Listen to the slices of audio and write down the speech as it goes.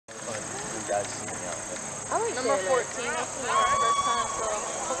Number 14, that's the first time, so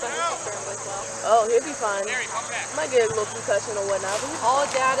hope that his sister goes well. Oh, he'll be fine. Might get a little concussion or whatnot. All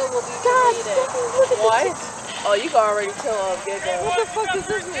data will be deleted. What? Oh, you can already tell off get that. What the fuck does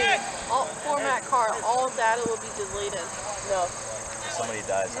this mean? All format card, all data will be deleted. No. Somebody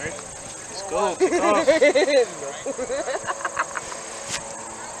dies. Let's go.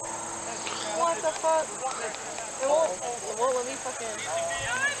 What the fuck? It won't let me fucking...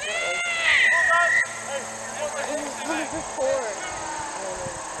 What is this for?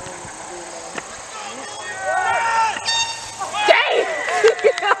 Dang!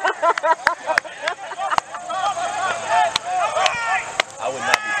 I would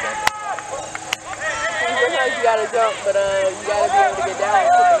not be jumping. Sometimes you gotta jump, but you gotta be able to get down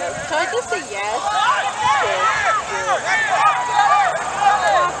quick enough. Should I just say yes?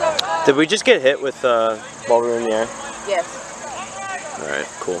 Did we just get hit with ball in the air? Yes. Alright,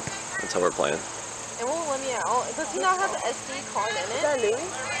 cool. That's how we're playing. It won't let me at all. Does he not have the SD card in it? Is that new?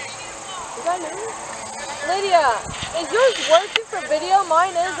 Is that new? Lydia, is yours working for video?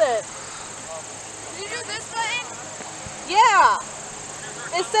 Mine isn't. Did you do this button? Yeah.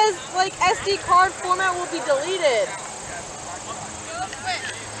 It says like SD card format will be deleted.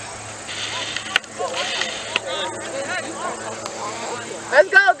 Let's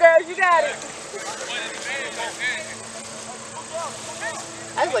go, girls. You got it.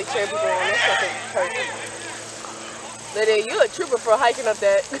 I just like cheering people on. That's fucking perfect. Lydia, you a trooper for hiking up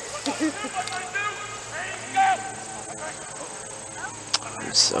that.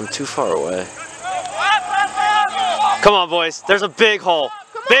 I'm too far away. Come on, boys. There's a big hole.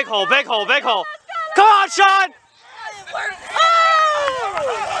 Big hole, big hole, big hole. Come on, Sean!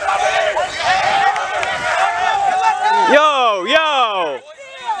 Yo, yo!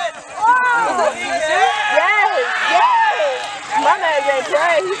 Yes, yes! My man ain't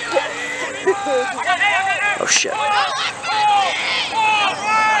playing. Oh, shit.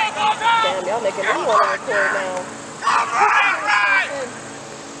 Damn, y'all making me want to record now.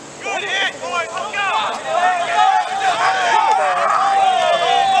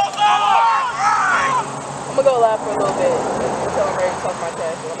 I'm gonna go live for a little bit until I'm ready to talk my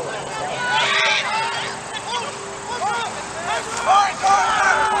cash.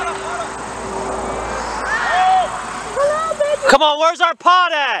 Hello, baby. Come on, where's our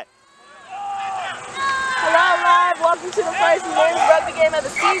pot at? Hello, live. Welcome to the first men's rugby game of the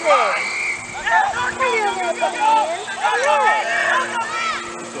season.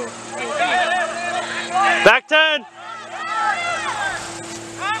 Back 10.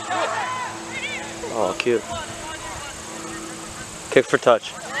 Oh, cute. Kick for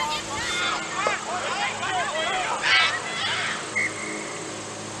touch.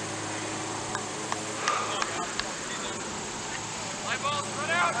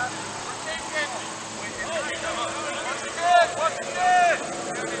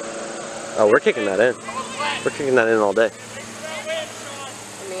 Oh, we're kicking that in. We're kicking that in all day.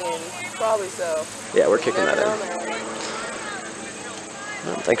 I mean, probably so. Yeah, we're kicking that in.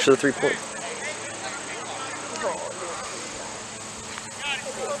 Well, thanks for the 3 points.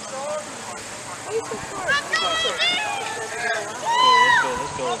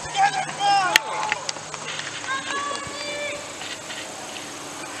 Let's go.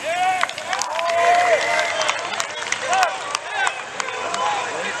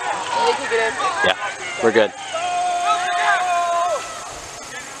 Yeah, we're good.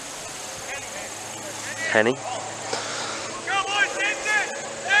 Henny.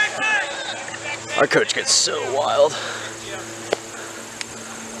 Our coach gets so wild.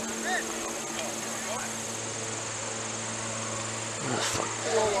 Oh, fuck.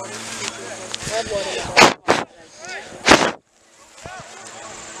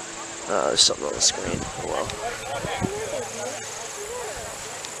 There's something on the screen. Oh, well.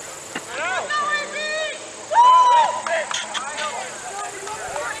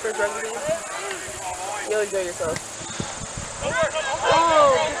 You'll enjoy yourself.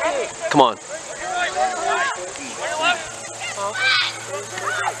 Oh, Come on.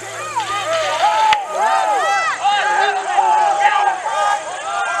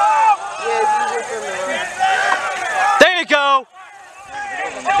 There you go.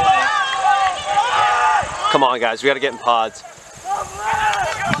 Come on, guys. We got to get in pods.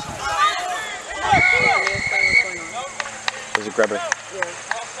 There's a grabber.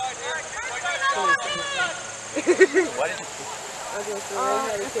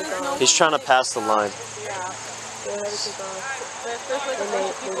 He's trying to pass the line.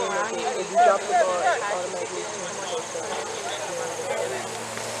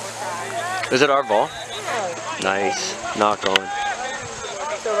 Is it our ball? Nice. Not going.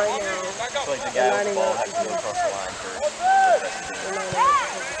 So right now, feel like the guy with the ball has to go across the line first.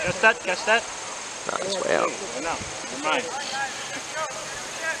 Catch that. Not his way out. No, never mind.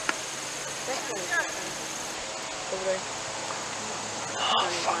 Oh,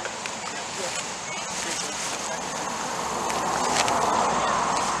 fuck.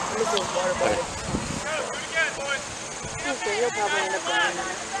 This is water bottle. He'll probably end up going in.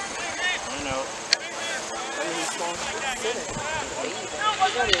 I know. He's small.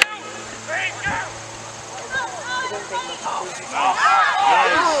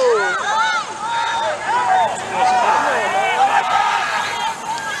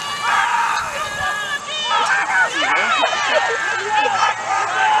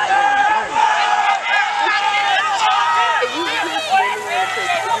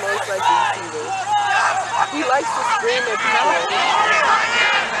 He likes to scream at people.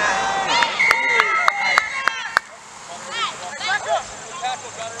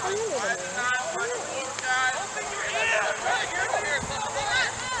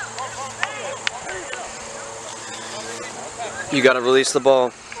 You gotta release the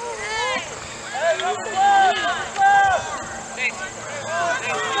ball.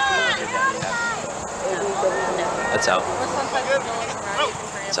 That's out.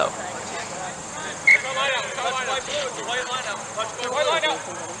 It's out.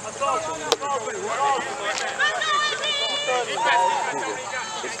 Got it.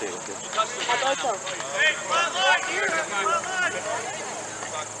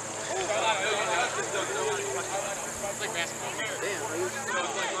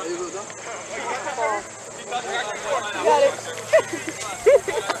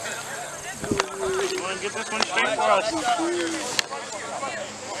 You want to get this one straight for us?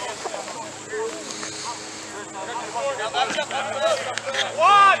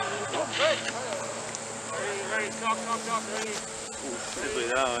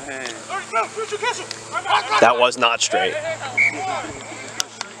 That was not straight.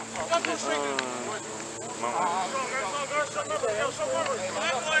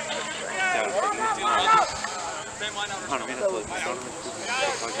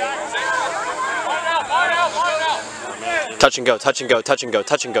 Touch and go, touch and go, touch and go,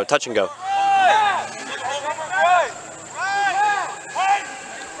 touch and go, touch and go.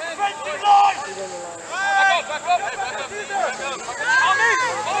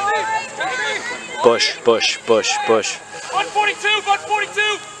 Bush, bush, bush, bush. 142,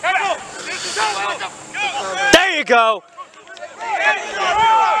 142. There you go.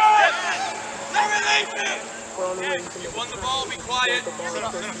 You won the ball, be quiet.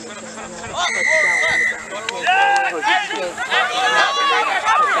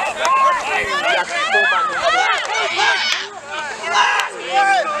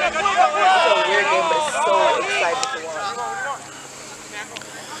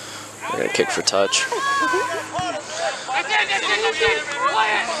 We're gonna kick for touch.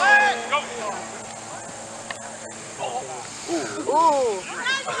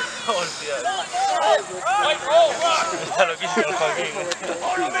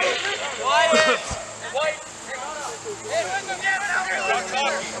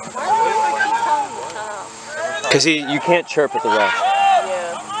 Because you can't chirp at the ref.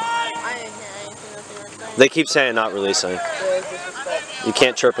 They keep saying not releasing. You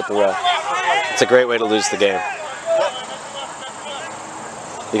can't chirp at the ref. It's a great way to lose the game.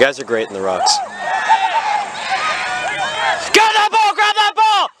 You guys are great in the rocks. Grab that ball! Grab that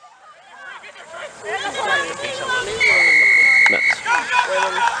ball! Nuts.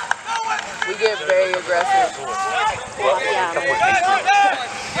 We get very aggressive. Yeah.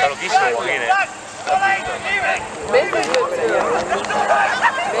 Men's is good too.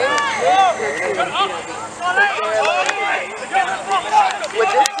 With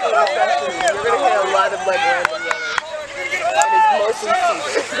this team especially, you're going to hit a lot of like random yelling. And it's mostly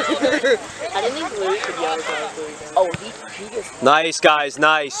Caesar. I didn't think Louis could yell as well as Louis did. Oh, he just... Nice, guys,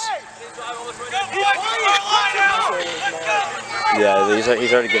 nice. Yeah, he's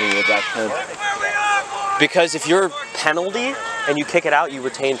already getting you a back 10. Because if you're penalty and you kick it out, you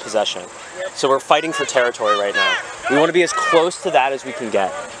retain possession. So we're fighting for territory right now. We want to be as close to that as we can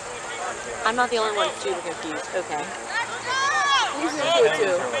get. I'm not the only one super confused. Okay. He's into it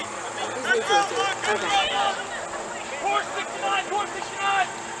too. He's into it too. Okay. 469, 469.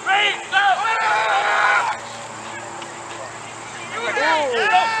 Ready, go!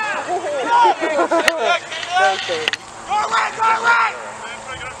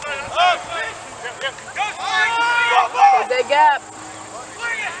 Close that gap.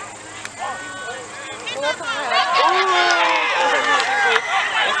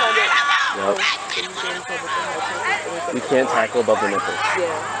 Yep. You can't tackle above the nipples.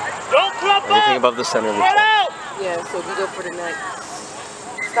 Yeah. Don't clump Anything up. above the center of the Spread court. out. Yeah, so we go for the next.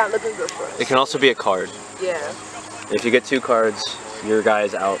 It's not looking good for us. It can also be a card. Yeah. If you get 2 cards, your guy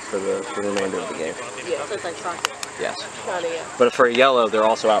is out for the remainder of the game. Yeah, so it's like soccer. Yes. Kinda, yeah. But for a yellow, they're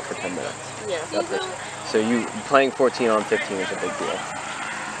also out for 10 minutes. Yeah. That's it. So you playing 14 on 15 is a big deal.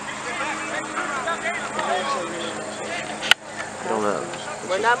 I don't know.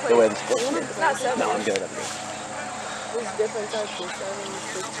 We're not The way playing. the sports game. It's not 7. No, I'm good. I'm good. There's different types of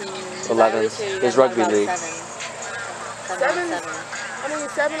 7, 15. 11. There's rugby league. 7. I mean,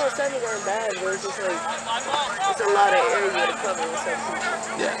 7 on 7 aren't bad, but it's just like, it's a lot of area to cover and stuff.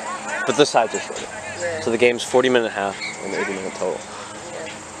 Yeah. But the sides are shorter. Yeah. So the game's 40-minute half and 80-minute total. Yeah.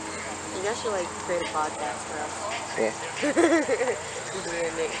 You guys should like create a podcast for us. Yeah. Me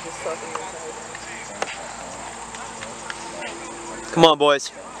and Nick just talking the entire time. Come on,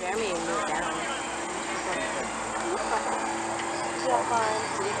 boys. Jeremy and me down.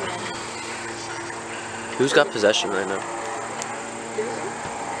 Who's got possession right now? We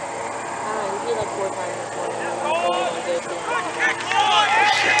did like 4 times before.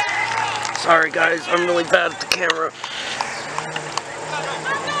 Sorry, guys. I'm really bad at the camera.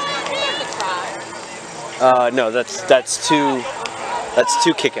 No, that's two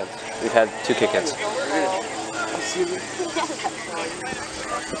kick-ins. We've had 2 kick-ins.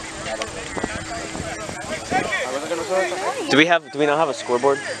 Do we not have a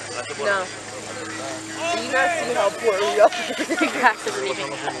scoreboard? No. Do you not see how poor we are?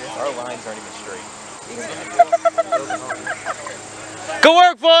 Our lines aren't even straight. Good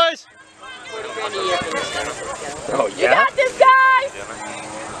work, boys! Oh, yeah? You got this, guys!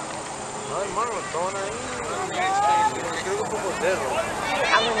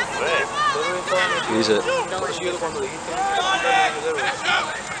 Use it.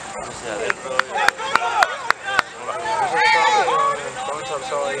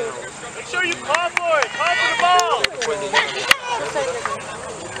 Make sure you call for it. Call for the ball.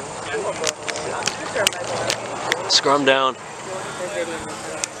 Scrum down.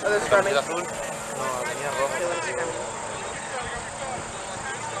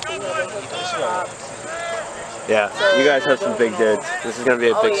 Yeah, you guys have some big dudes. This is going to be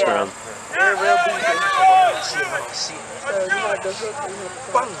a big scrum. They're real beefy. So you have the hook and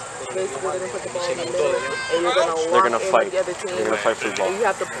hook. Basically, they're going to put the ball in the middle, and you're going to lock in with the other team. They're going to fight for the ball. And you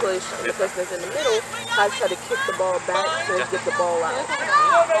have to push, and the person that's in the middle has to try to kick the ball back to get the ball out.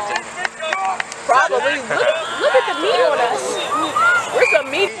 Probably. Look at the meat on us. We're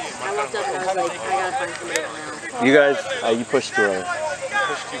some meat. I looked up and I was like, I gotta find somebody now. You guys, you pushed too early.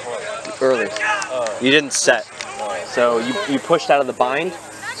 Early. You didn't set. So you pushed out of the bind.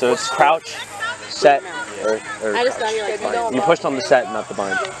 So it's crouch, set, or I just thought you like bind. You pushed on the set, not the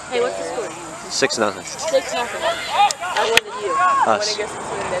bind. Hey, what's the score? 6-0. 6-0. I wanted you. Us. When it gets to the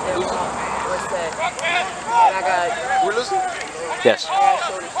team that they were set. And I got... We're losing? Yes.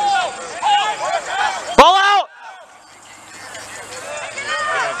 Ball out!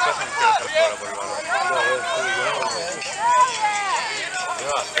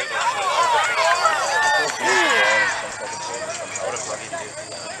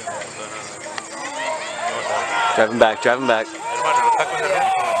 Drive him back, drive him back.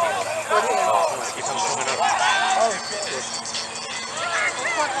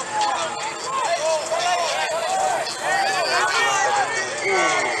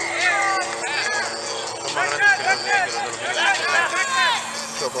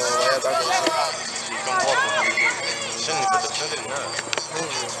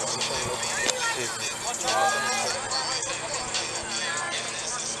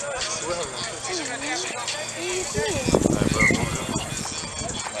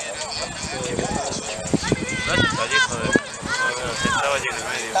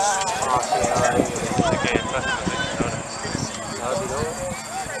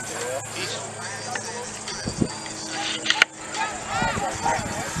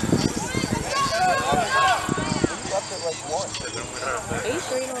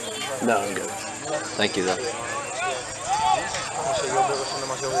 No, I'm good. Thank you, though.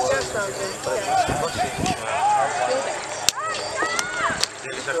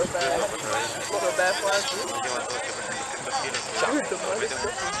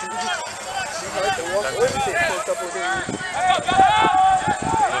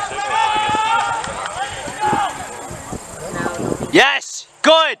 Yes!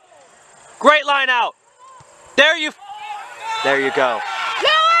 Good! Great line out! There you go.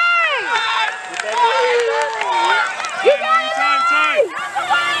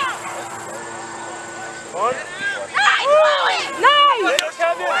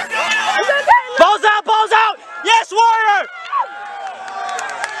 Balls out! Balls out! Yes, Warrior!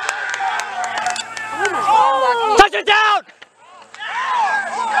 Touch it down!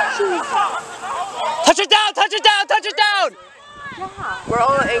 Touch it down! Touch it down! Touch it down! We're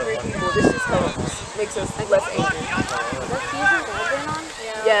all angry people. This just helps. Makes us less angry.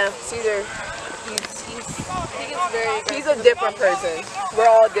 Yeah, Caesar. He's a different person. We're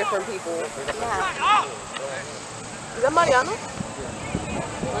all different people. Yeah. Is that Mariano?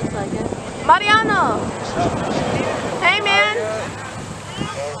 Looks like it. Mariano! Hey, man!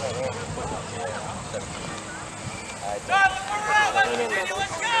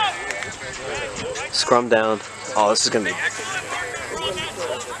 Scrum down. Oh, this is gonna be.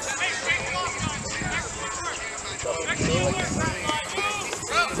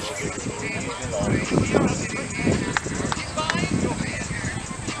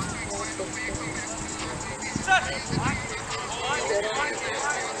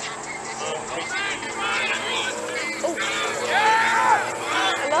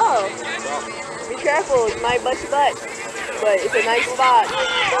 Hello. Be careful, it might bust your butt. But it's a nice spot.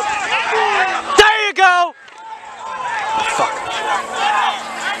 There you go! Fuck.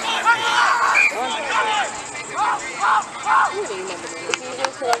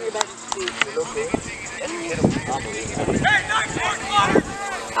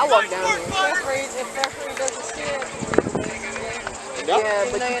 I'll walk down here. If referee doesn't see it, Yeah,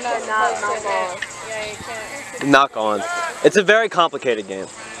 but you cannot knock off. yeah, you can't. Knock on. It's a very complicated game.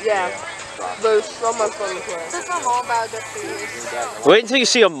 Yeah. But it's so much fun to play. This is all about good for you. Wait until you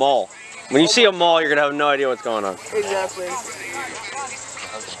see a mall. When you see a mall, you're gonna have no idea what's going on. Exactly.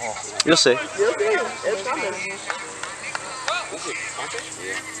 You'll see. You'll see. It's coming.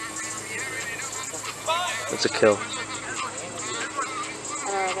 It's a kill.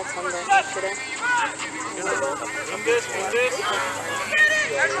 That's Thunder today.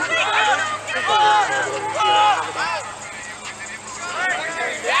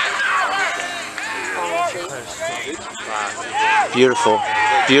 Beautiful.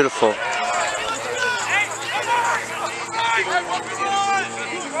 Beautiful.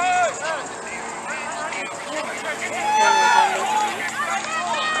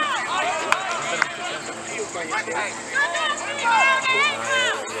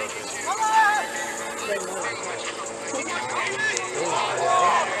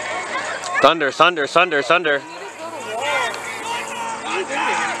 Thunder, thunder, thunder, thunder.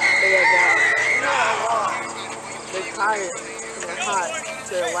 They're tired and they're hot,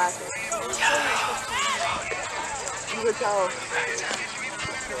 so they're lacking. You can tell.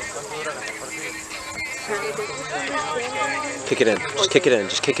 Kick it in. Just kick it in.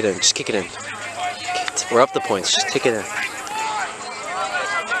 Just kick it in. Just kick it in. We're up the points. Just kick it in.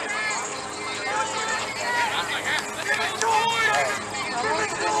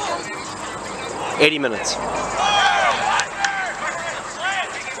 $80 minutes.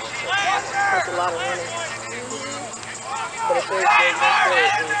 That's a lot of running. But if they're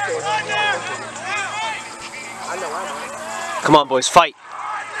I know I'm. Come on, boys. Fight.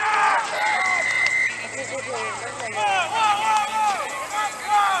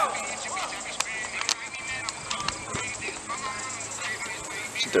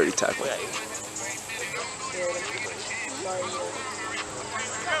 It's a dirty tackle.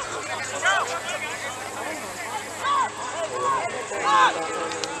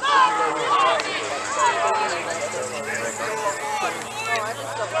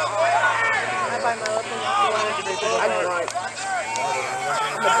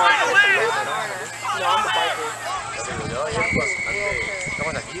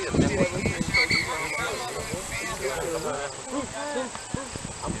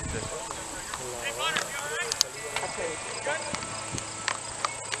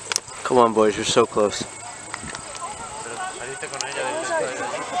 Come on, boys. You're so close.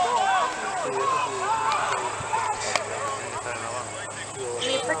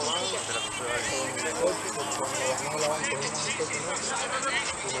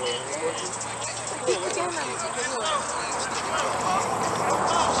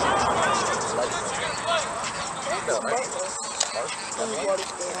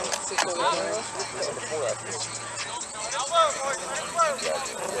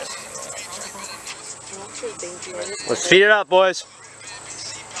 Let's feed it up, boys.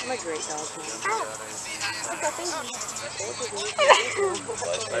 I'm a great dog.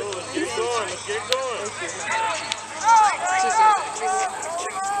 Get going, let's get going.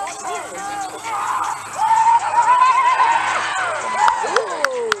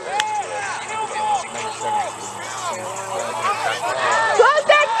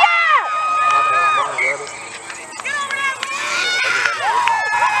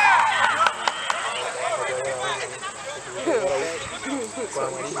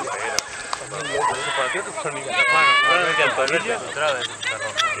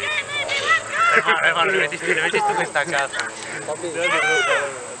 Hermano, le metiste un estacazo.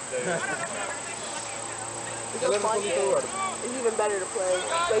 It's even better to play,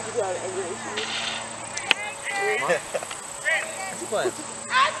 especially if you have anger issues.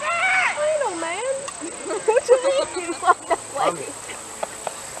 I know, man. What you mean? Like that play?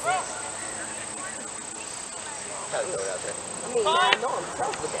 I mean, I know I'm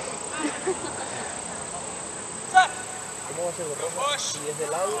tough with that. ¿Cómo va a ser de roja? Si es de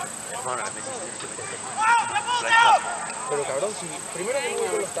lado. Hermano, le metiste Pero cabrón, si primero que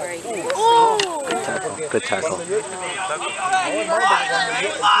no los tacos. Good tackle. Good tackle. Cuando yo. No, hermano, porque cuando yo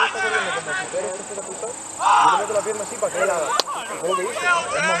está corriendo como si fuera este fuera cruzar, yo le meto la pierna así para que él haga. Fue lo que hice.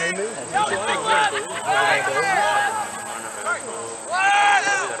 Es más, él me dice.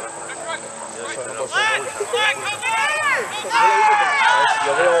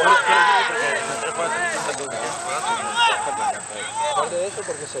 Yo veo. Aparte de eso,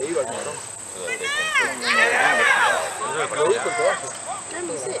 porque se iba el cabrón. Lo dijo el trabajo.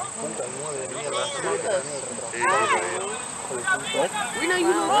 Punta 9 de mierda. We know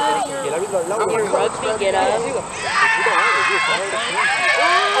you do good Y el árbitro al lado. in your rugby get up.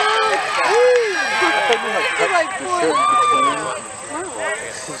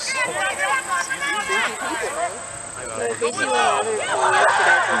 No, in case you went out there yesterday at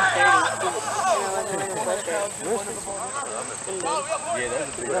 30 feet, and I wasn't in the sweatshirt. And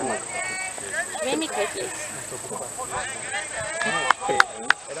me. She made me cookies.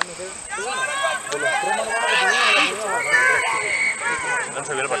 ¿No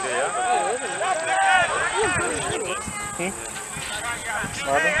se vio el partido ya?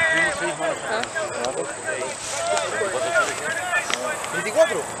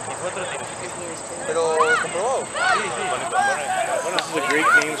 ¿24? Pero comprobado. This is a great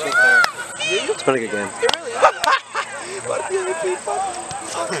game so far. It's been a good game. Partido de FIFA.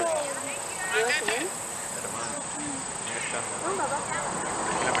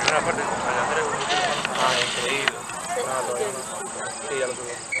 La primera parte, increíble. Sí, ya lo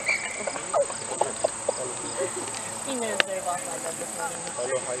subí. He knows they're off like that this morning.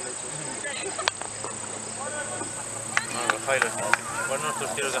 Los highlights. No, los highlights. Igual nuestros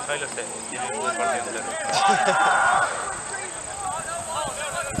tiros de highlights tienen un partido entero.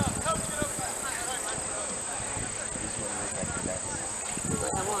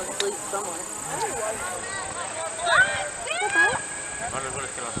 I want to sleep somewhere. Más los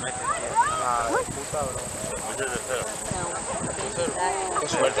goles que los meten, tío. Ah, puta, bro. Muchos de cero. No. Qué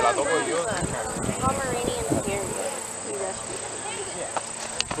suerte, la toco yo. Pomeranian Terrier. We rescued him.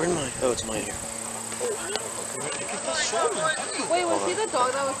 Where's mine? Oh, it's mine here. Wait, was he the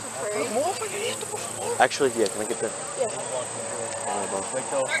dog that was portrayed? ¿Cómo va a fallar esto, por favor? Actually, yeah, can I get that?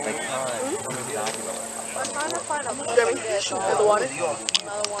 I'm trying to find a At the water?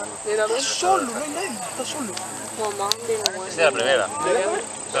 another one. Another one? Solo, no hay nadie, está solo. Well, Mom didn't want Esa es la primera.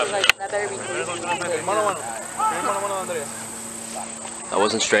 She's like, that better be clean. Mano a mano. Mano a mano de Andrea. That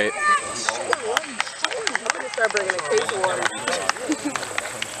wasn't straight. I'm gonna start bringing a case of water.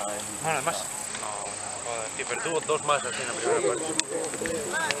 Bueno, además. No, joder, tío, pero tuvo dos más así en la primera parte.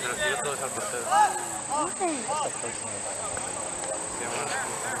 Se los tiró todos al portero.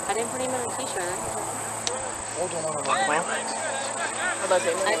 I didn't put him in a t-shirt. Otro mano a mano. I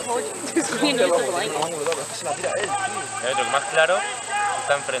told you. Just clean it with the blanket. Es que se la tira él, tío. El más claro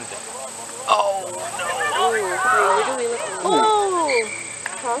está enfrente. Oh, wait, where do we look from? Oh! Where do we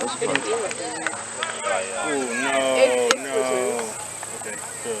look from? It's switches. Okay,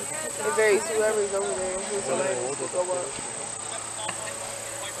 good. It varies whoever's over there. Who's the latest to go up.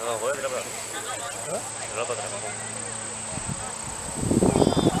 No, voy a tirar para atrás. Tira para atrás.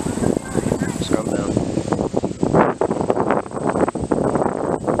 Scrum down.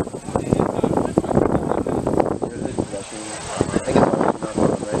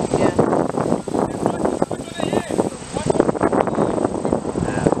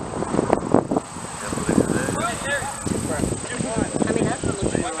 I mean, that's what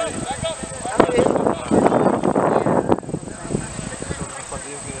looks like.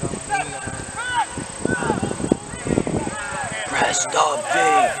 Press the V.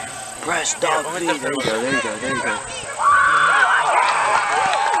 Press the V. There you go, there you go, there you go.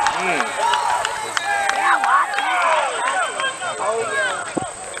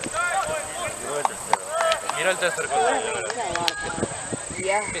 Mira el tercer gol.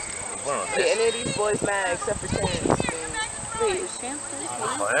 Yeah. Bueno, Yeah, any of these boys mad except for Chance. Please.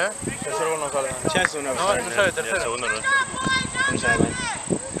 joder. Tercero gol no sale. Chance una No, no sabe tercero. El segundo no. No sale.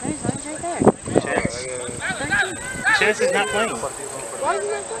 There's right there. Chance is not playing. Why is he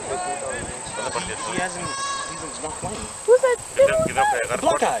not playing? He hasn't. He's not playing. Who's that?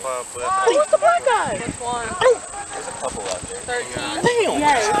 Black guy. Who's the black guy? Which one? There's a couple out there. 13. Damn.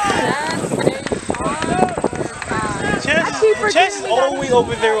 Yes. Chess is all the way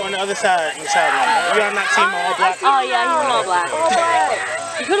over there on the other side. Inside. You have not seen him all black. Oh yeah, he's an all black.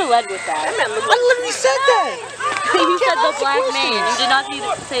 You could have led with that. I literally said that. You said the black man. You did not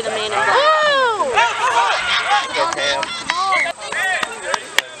say the man in black.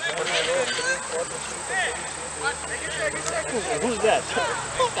 Who's that?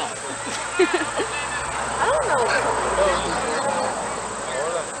 I don't know.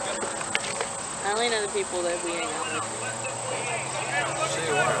 I only know the people that we hang out with.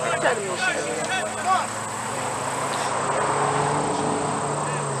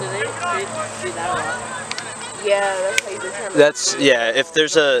 So they do that a lot. Yeah, that's how you determine. That's, yeah, if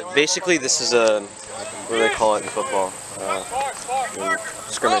there's a, basically this is a, what do they call it in football?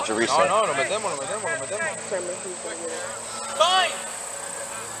 Scrimmage, a reset. No, lo metemos.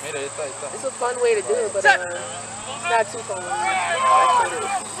 Mira, ahí está. It's a fun way to do it, but it's not too fun.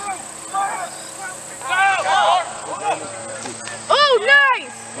 Oh,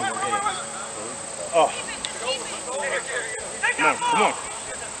 nice! Oh. Come on.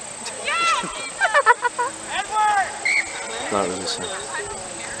 Not really so.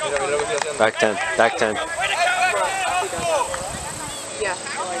 Back 10. Yeah.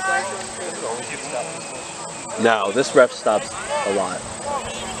 No, this ref stops a lot.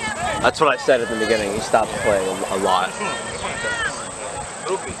 That's what I said at the beginning. He stops playing a lot.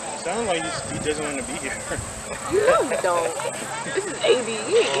 Sounds like he doesn't want to be here. You know you don't. This is AB.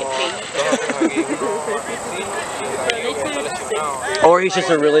 You ain't get paid. Or he's just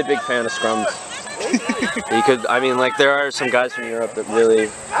a really big fan of scrums. He could, I mean, like, there are some guys from Europe that really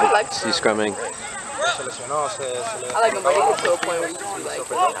like see scrumming. I like him, but he gets to a point where you just be like,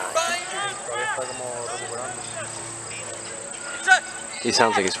 He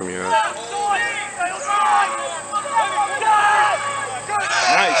sounds like he's from Europe.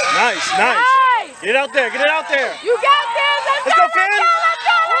 Nice. Get it out there. you got this! Let's go, Finn!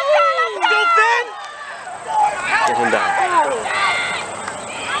 Let's go, Finn! Get him down.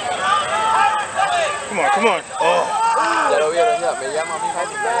 Come on. Oh.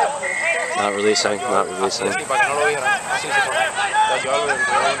 Not releasing. Oh.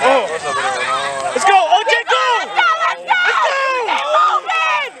 Let's go, OJ, go!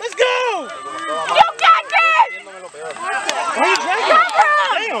 Let's go! You got this! Why are you dragging?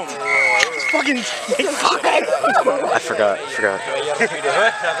 Damn! It's fucking... I forgot.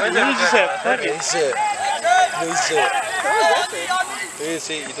 You just said fuck it.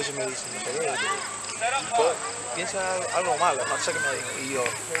 Sí, y entonces me dice, piensa algo malo, no sé qué me dijo. Y yo, no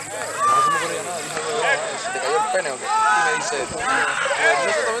se me ocurría nada, dije algo de ¿se te cayó el pene o qué? Y me dice, no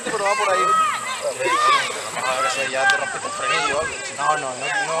exactamente, pero va por ahí. Ahora que ya te rompiste el frenillo o algo.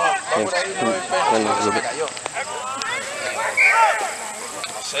 Dice, no, va por ahí, no el pene, se me cayó.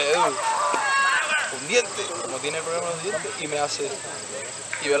 No sé, un diente, no tiene problema los dientes, y me hace,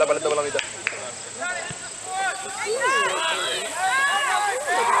 y veo la paleta por la mitad.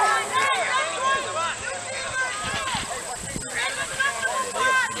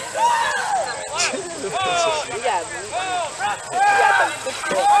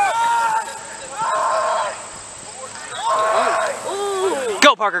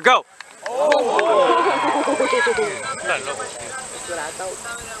 Go, Parker, go!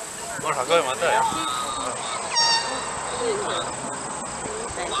 Bueno, acabo de matar, ¿eh?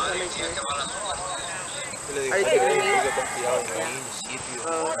 Le digo, que confiado en un sitio,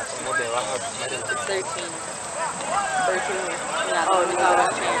 como te vas a meter el 13. Yeah, oh, we got a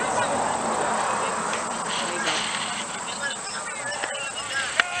chance.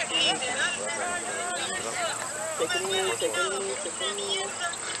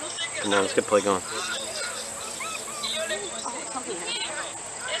 No, let's get play going.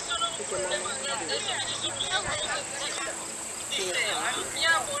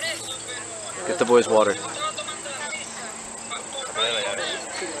 Get the boys water.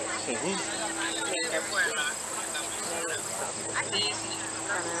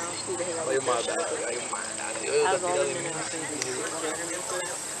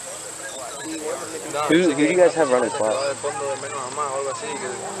 Who do you guys have running spot?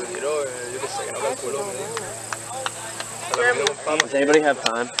 Does anybody have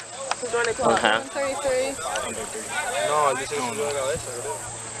time? On half? 33. No, él dice que subió de cabeza, creo.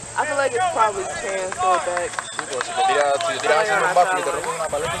 I feel like it's probably chance or back. Sí, pues si te tiras haciendo un backflip y te rompes una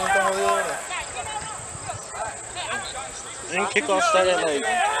paleta, no estás jodido, ¿verdad? Didn't kickoff start at like...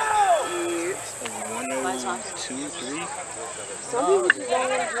 By the time 2, 3. Some people just don't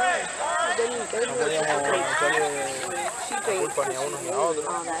want to play. They need culpa ni a unos ni a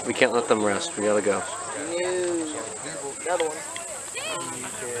otros. We can't let them rest. We gotta go. No. The other one.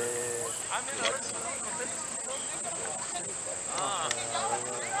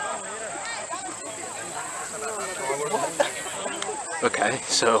 Okay,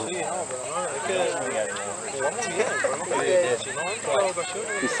 so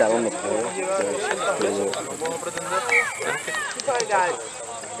he sat on the pole. He probably got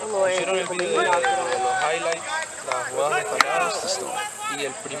a little ankle, but he knocked it Los off. highlights, las jugadas destacadas y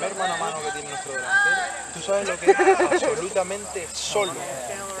el primer mano a mano que tiene nuestro delantero. Tú sabes lo que es absolutamente solo.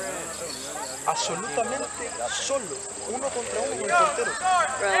 Absolutamente solo. Uno contra uno con el portero.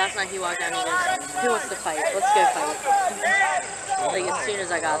 Bro, last night he walked down and he goes, "Who wants to fight? Let's go fight." Like as soon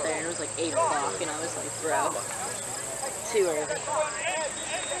as I got there, and it was like 8 o'clock, and I was like, bro, too early.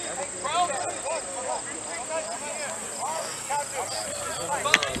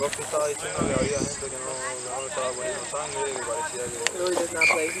 Goffy estaba diciendo que había gente que no le estaba poniendo sangre, que parecía que Really does not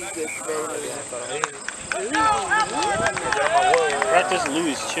play. He's good today. querían estar ahí. Practice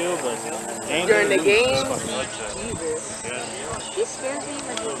lose, chill, but ain't During the lose. game? It's fucking like that. Jesus. He scares me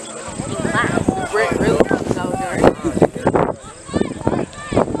when he's in class. Brett really comes out there.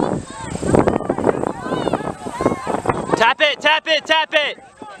 Tap it, tap it, tap it.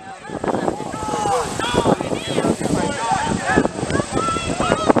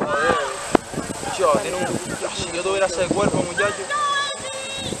 Yo, tiene un... Si yo tuviera ese cuerpo, muchacho.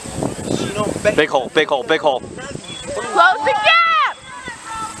 Si no, Big hole, big hole, big hole. Close the gap!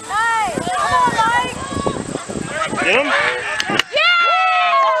 Nice! Come on, Mike! Get him?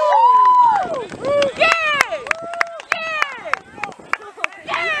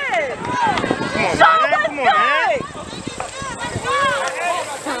 Come on, man. Come on, man.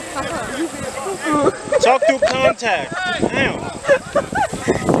 Talk through contact. Damn.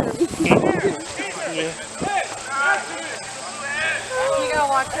 Yeah. You gotta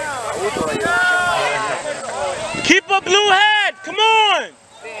watch out. Keep a blue head. Come on.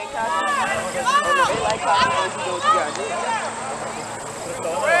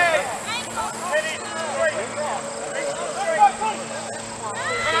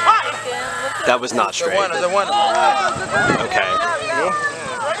 That was not straight. bueno, ese es bueno. Okay.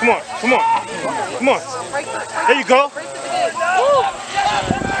 Come on, come on, come on. There you go. Come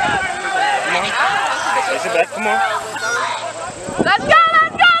on. Place it back. Come on. Let's go,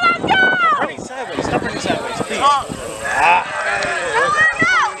 let's go, let's go! Running sideways. Stop running sideways, please. Ah.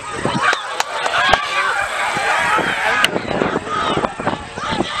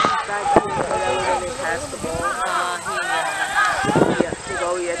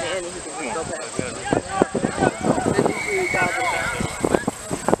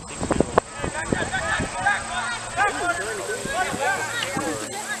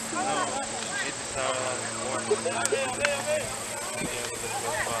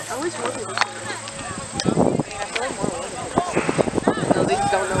 I wish more people should. I feel like more women. No, they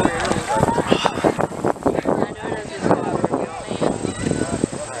just don't know where it is.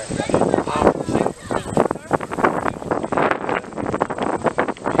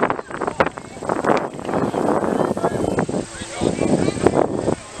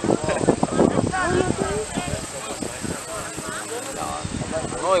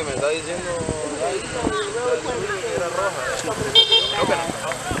 No, y me está diciendo que era roja. Creo que no.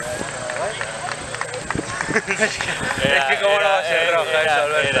 Es que cómo no va a ser roja eso,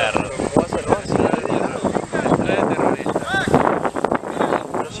 Alberto. ¿Cómo va a ser roja si no le digo?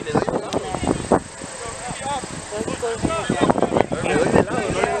 Pero si le doy de lado. Le doy de lado,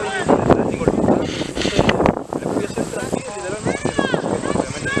 no le doy ni golpeado. Le voy a hacer tranquilo, literalmente.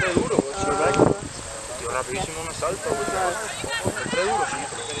 Obviamente entré duro, tío, rapidísimo me salta, entré duro, sí.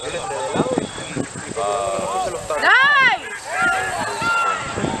 Él entré de lado y procurando que no fuese los tacos.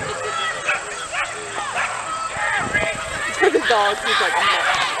 The dog, he's like,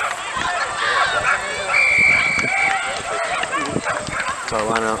 So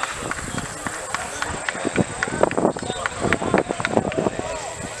I know.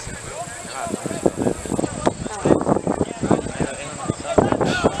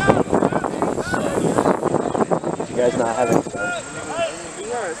 You guys not having fun?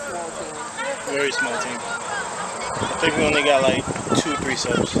 we are a small team. Very small team. I think we only got like 2 or 3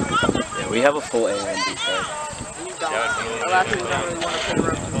 subs. Yeah, we have a full A and B side. A lot of people don't really want to play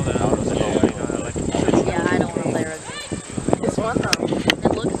rugby. Yeah, I don't want to play rugby. It's fun though.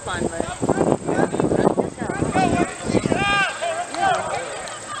 It looks fun, but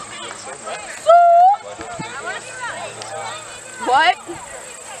What?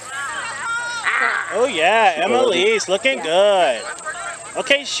 Oh yeah. Emily's looking good.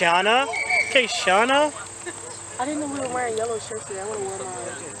 Okay, Shauna. Okay, Shauna. I didn't know we were wearing yellow shirts today. I would have worn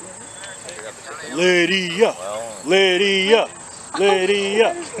mine. Lydia. Lydia.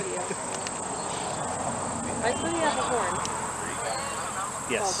 Lydia. I still have a horn.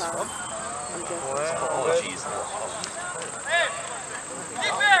 Yes. Oh, jeez.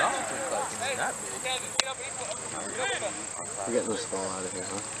 We're getting this ball out of here,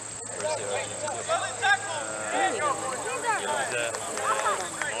 huh?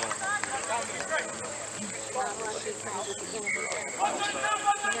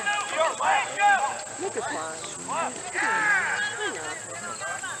 Nick is fine.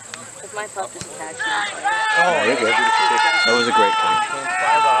 If my pup just catch me. Oh, you're good. That was a great play.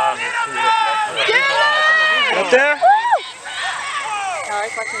 Up there? Sorry,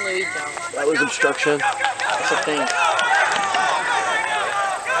 fucking Louis Jones. That was obstruction. That's a thing.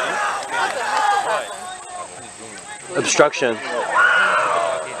 Obstruction. You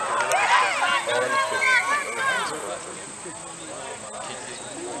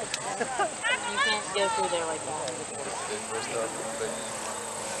can't go through there like that.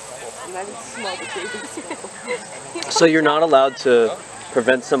 You might smell the trees. So you're not allowed to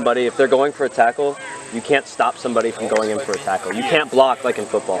prevent somebody, if they're going for a tackle, you can't stop somebody from going in for a tackle. You can't block like in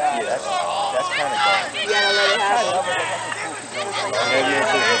football. Yeah, that's kind of dumb. You gotta let it happen.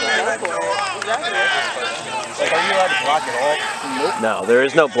 Like, are you allowed to block at all? No, there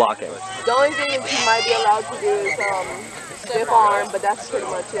is no blocking. The only thing you might be allowed to do is stiff arm, but that's pretty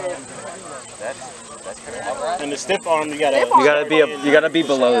much it. That's kind of hard. And the stiff arm, you gotta be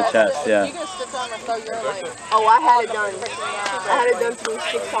below the chest, yeah. You can stiff arm and throw your like. Oh, I had it done. I had it done through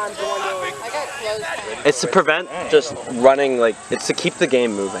 6 times in one day. I got closed. It's to prevent just running, like, it's to keep the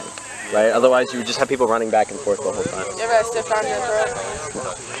game moving, right? Otherwise you would just have people running back and forth the whole time. You ever had stiff arm your throat?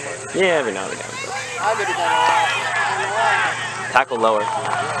 Yeah, every now and again. I would have done a lot. Tackle lower.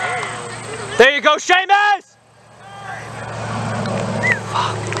 There you go, Seamus!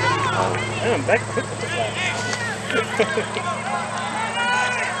 Damn, back quick.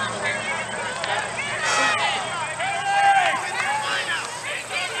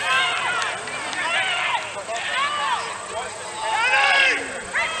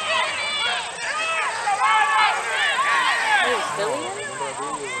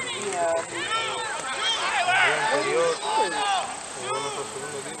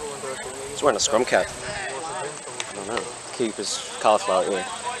 He's wearing a scrum cap. I don't know. Keep his cauliflower ear.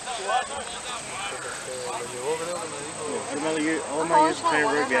 All my years playing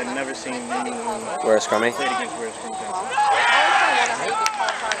rugby, I've never seen anyone Wear a scrummy? played against wear a scrum cap.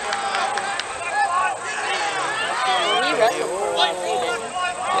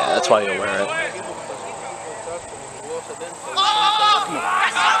 Yeah, that's why you'll wear it.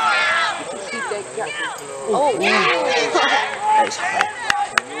 Oh, That is high.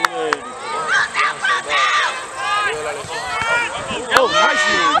 Oh, nice!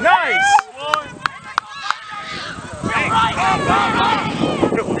 Nice!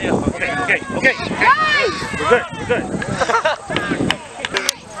 Okay. Nice! We're good.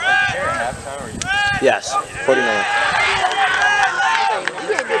 Yes, 49.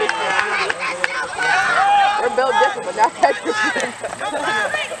 we're built different, but not that different.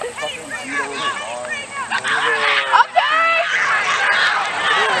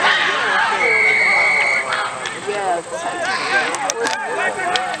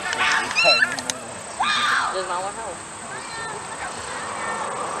 Does not want help.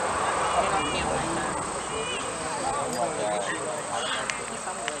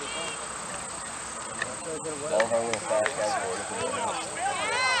 All of our little fast guys are looking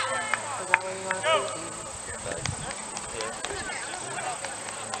Is that where you want to see?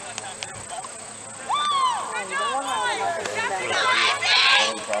 You don't want all of us to do that.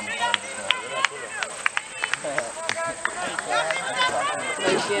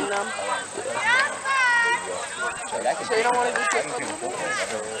 Are you getting them? So you don't want to do six foot?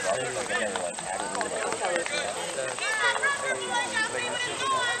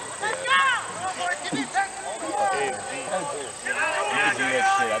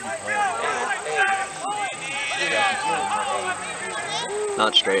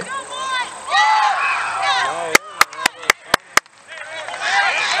 Not straight.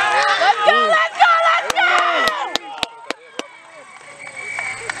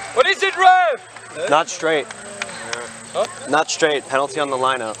 What is it, Rev? Not straight. Huh? Not straight. Penalty on the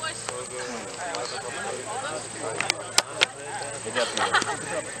lineup.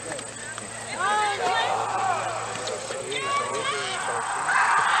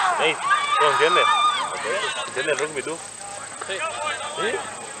 Hey, ¿tú entiendes? ¿Entiendes el rugby tú? ¿Sí? ¿Sí?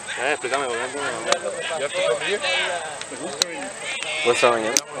 Explícame, ¿por qué? You have to come here? We're throwing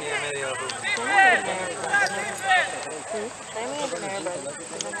in.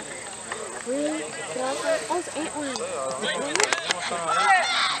 Really? Oh, it's 8-1.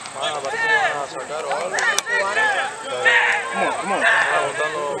 Come on.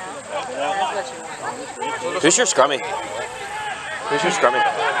 Who's your scrummy? Who's your scrummy?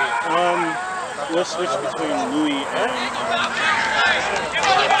 We'll switch between Louis and...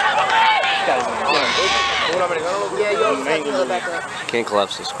 Yeah, you always have to go back up. Can't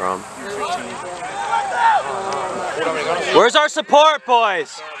collapse the scrum. Where's our support,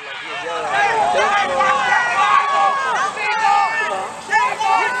 boys?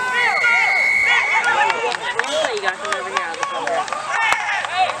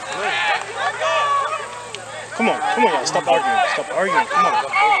 Come on, y'all. Stop arguing. Come on.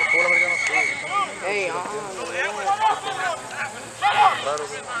 Hey,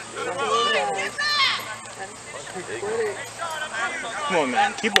 Come on,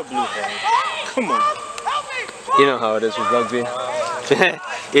 man. Keep a blue head. Come on. You know how it is with rugby.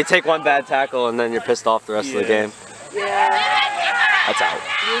 You take one bad tackle and then you're pissed off the rest of the game. Yeah. That's out.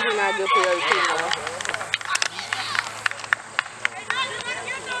 Usually not good for the other team, though.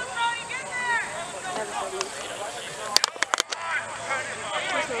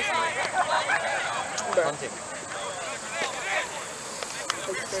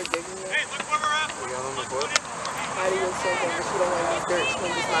 Heidi was so good, but she don't want to use dirt. She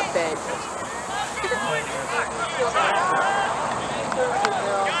want to use my bed.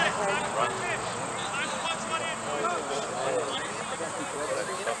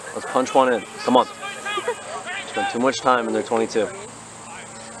 Let's punch one in. Come on. Spend too much time and they're 22.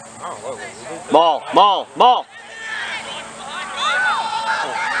 Maul!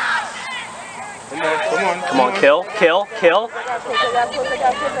 Come on, kill.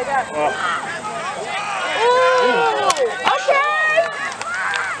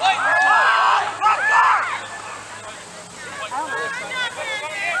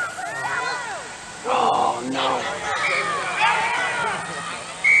 Oh no.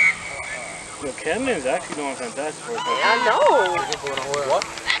 Yo, Camden's actually doing fantastic for us. I know. What?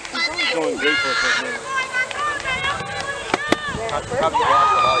 He's doing great for us right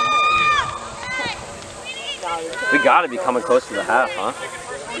We gotta be coming close to the half, huh?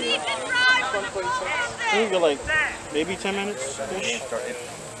 I think we're like maybe 10 minutes-ish.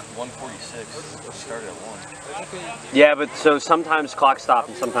 1:46. Let's start at 1. Yeah, but so sometimes clock stop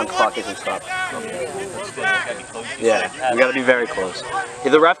and sometimes clock isn't stopped. Yeah, we gotta be very close.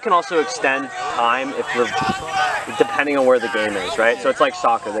 The ref can also extend time if we're depending on where the game is, right? So it's like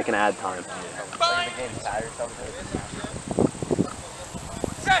soccer; they can add time.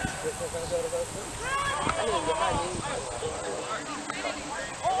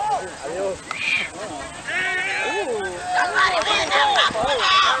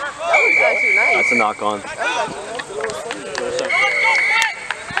 That's a knock on. I'm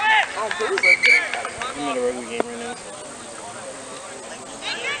in a rugby game right now.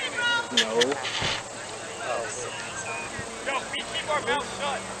 No. We keep our mouth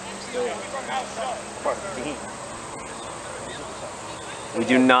shut. We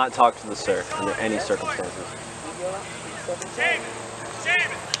do not talk to the sir under any circumstances.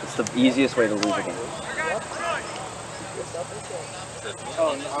 It's the easiest way to lose a game.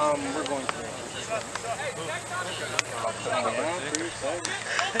 Oh, we're going to.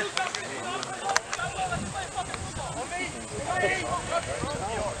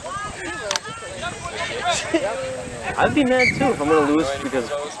 I'd be mad too if I'm gonna lose because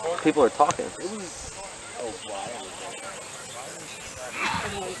people are talking.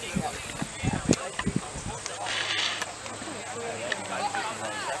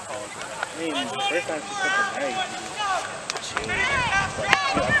 I mean, the first time she took the night,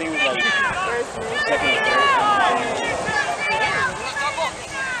 I think it was like second or third time.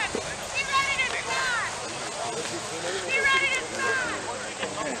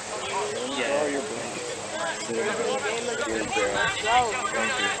 Yeah, you're blank.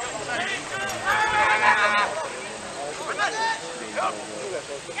 Thank you.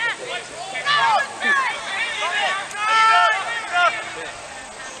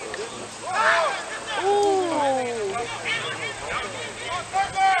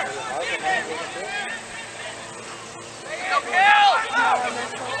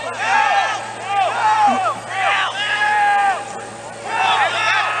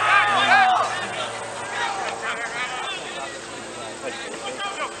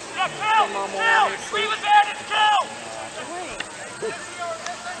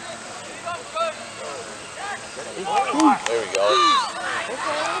 There we go.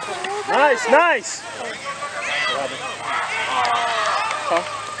 Nice, nice. Huh?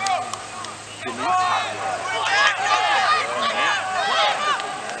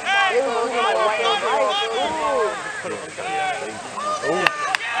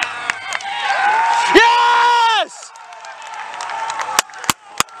 Yes!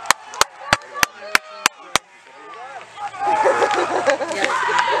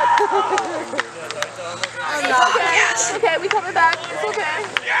 Yes. Okay, we coming back. It's okay.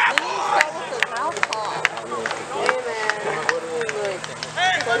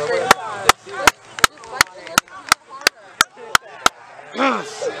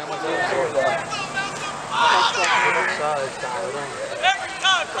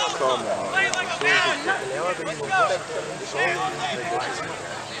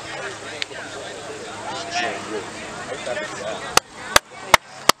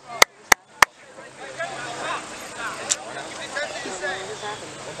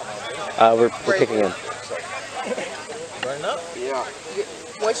 We're kicking in. Yeah.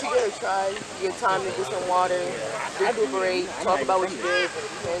 Once you get a try, you get time to get some water, recuperate, talk about what you did,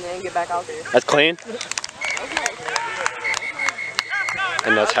 and then get back out there. That's clean?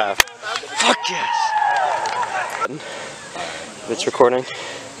 And that's half. Fuck yes! It's recording.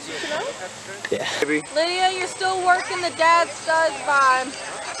 Yeah. Lydia, you're still working the dad studs vibe.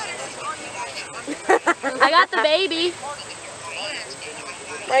 I got the baby.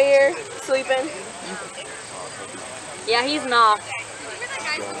 Right here, sleeping. Yeah, he's not.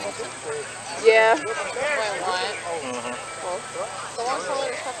 Yeah.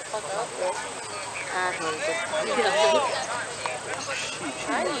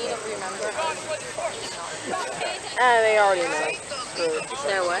 They already know.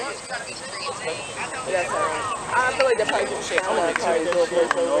 They're what? That's alright. I feel like they're probably just shit. I'm gonna try to go play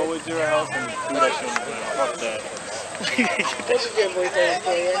over. Always do our house and do that shit. Fuck that. What's a good voice over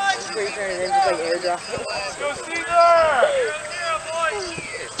for you? I'm pretty sure they're just like airdrop. Let's go, Caesar!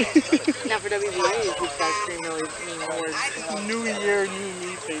 Now for WVU, these guys didn't really mean words. New year, new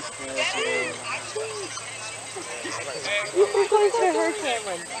me face mask. Who plays for her,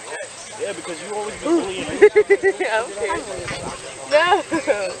 Cameron? Yeah, because you always been bullying me. Yeah, okay. No!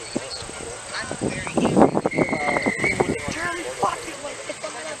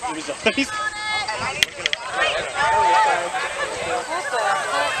 It was always...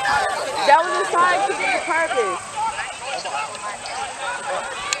 That was a side kick on purpose.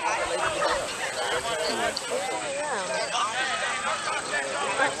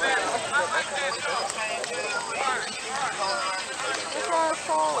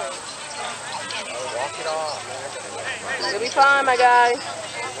 You'll be fine, my guy.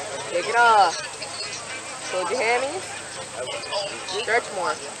 Take it off. Hold your hammies. Stretch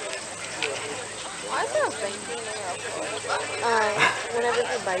more. Why is there a banking there? Whenever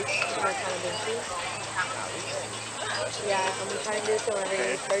he bites, he's like kind of binky. Yeah, and we try to do it so whenever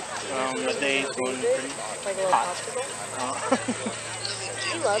he starts the day's going pretty like a little popsicle.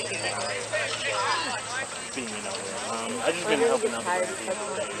 He loves it. being, I've just been helping out.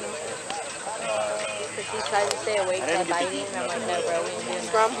 Because he tries to stay awake by biting, and I'm like, no, bro, we ain't doing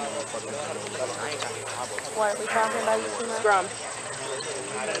Scrum. What, are we talking about you too much? Scrum.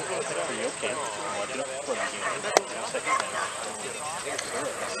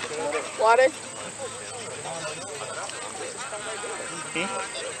 Water.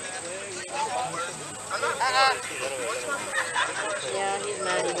 Yeah, he's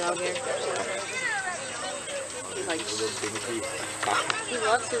mad he's out here. He's like, he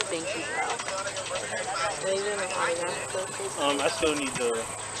loves his binky pal. I still need to do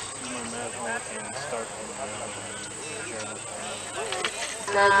my math homework and start from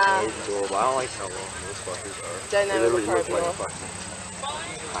Nah. I don't like how long those fuckers are. They never look like a fucking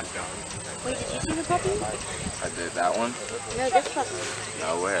hot dog. Wait, did you see the puppy? I did that one? No, this puppy.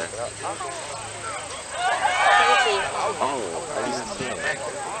 No, where? Let me see. Oh, I didn't see it.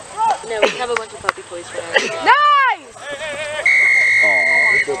 No, we have a bunch of puppy toys for her. Nice!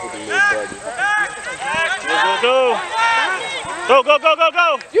 Oh, it's up with the little buddy. Go! Go, go, go, go,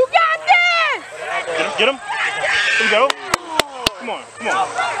 go! You got this! Get him! Here we go! Come on, come on.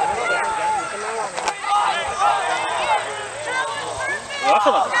 Well, I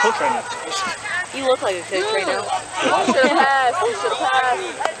feel like a coach right now. You look like a coach right now. Should have passed. Should have passed.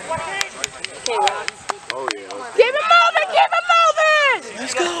 Okay, well, Oh, yeah. Keep it moving! Keep it moving!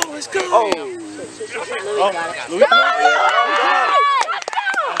 Let's go, let's go! Oh! Louis got it. Louis? Come on,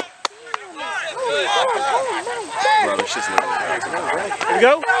 Bro, this shit's not Here we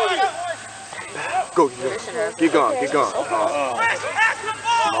go! Go, keep going, keep going. Long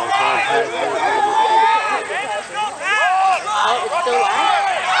time pass. Oh, it's still live.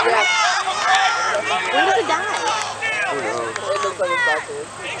 When does it die? Who knows? It looks like it's about to.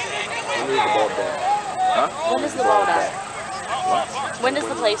 When does the ball die? Huh? When does the ball die? When does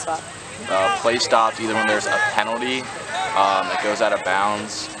the play stop? Play stops either when there's a penalty, it goes out of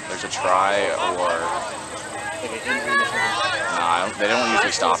bounds, there's a try, or nah, they don't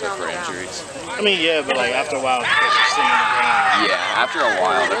usually stop it for injuries. I mean, yeah, but like after a while, because you're sitting on the ground. Yeah, after a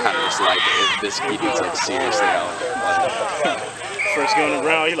while, they're kind of just like, if this kid is like seriously out. Like, First go on the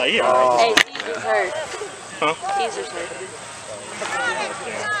ground, you're like, yeah. Hey, Caesar's hurt. Huh? Caesar's hurt.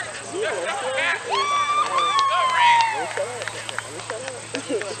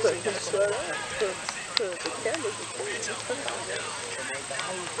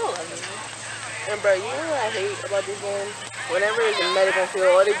 And bro, you know what I hate about this game? Whenever it's a medical field,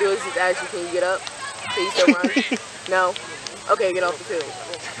 all they do is just ask you, can you get up? Can you still run? No? Okay, get off the field.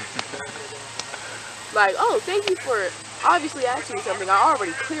 Like, oh, thank you for obviously asking me something I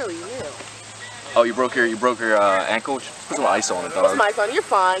already clearly knew. oh, you broke your ankle? Just put some ice on it, dog. What's my son? You're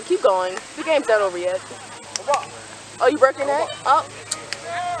fine. Keep going. The game's not over yet. Oh, you broke your neck? Oh.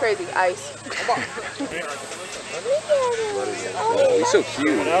 Crazy. Ice. He's so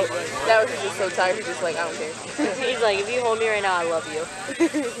cute. That was just so tired. He's just like, I don't care. He's like, if you hold me right now, I love you.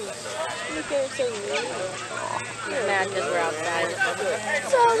 Look at him so mean. He's mad because we're outside.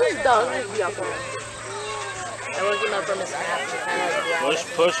 So, he's done. He's be outside. I woke him up from his nap. Push,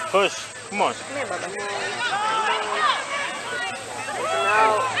 push, push. Come on. Come here, Bubba.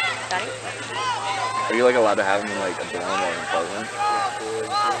 Now, Got it? Are you like allowed to have him in like a dorm or an apartment?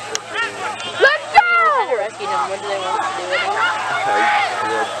 let's go! I rescued him. What do they want us to do with him?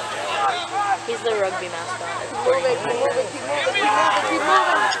 He's the rugby mascot. Move it, keep moving, keep moving, keep moving, keep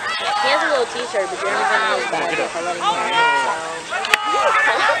moving. He has a little t-shirt, but Jeremy's in his bag if I let him wear it.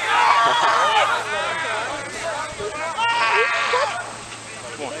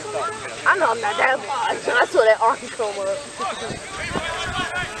 I know I'm not that large. I saw that arm come up.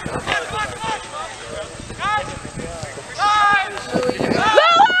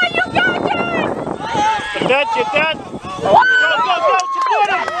 You're dead. Go, go, go. Support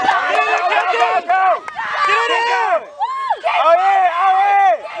him. Get it in. Oh yeah, oh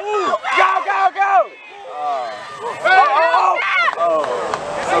yeah! Go, go, go!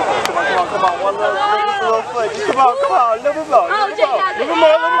 Come on, one little foot. Come on, a little bit more. Oh, Jay got it. Come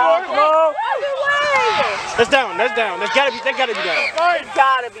on. That's down. That gotta be down.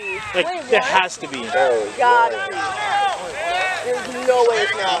 Gotta be. Like, it has to be. Gotta be. There's no way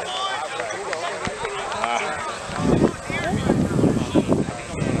it's not.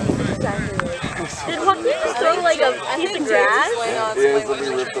 Did Joaquin just throw like a piece of grass? Yeah, so we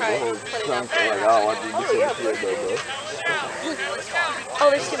ripped up the whole chunk. Like, I don't want you to see the field though, bro. Oh,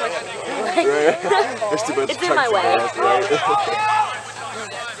 there's too much. There's too much It's in my way. grass, right?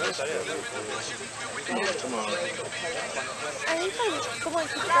 Someone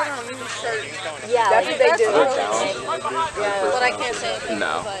keeps running on his shirt. Yeah, That's what they do. But I can't say anything.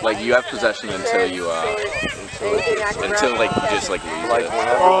 No, like you have possession until you until like you just like lose Like it.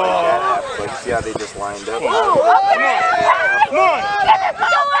 whenever like that happens, like see how they just lined up. Come on.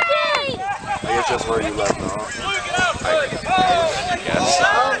 I guess that's where you left off. I guess.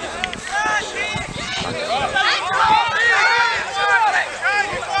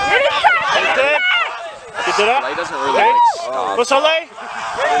 Get it up. Like, doesn't really like stop. What's Soleil?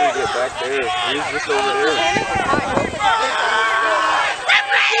 How did he get back there? He's just over there.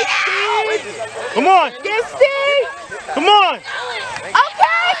 Come on. Yes, Steve! Come on.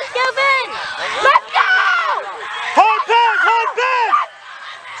 Okay! Kevin! Let's go! Hold pass.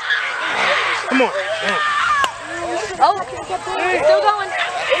 Come on. Oh, it's still going.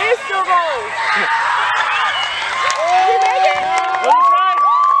 It is still going.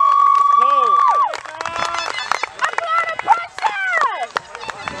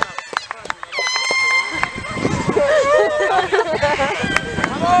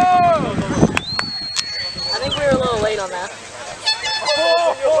 I think we were a little late on that.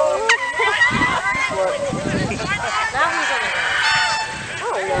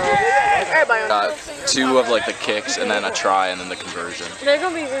 Everybody Got two of like the kicks and then a try and then the conversion. They're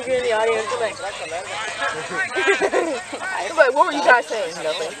going to be reviewing the audience. Like, But what were you guys saying?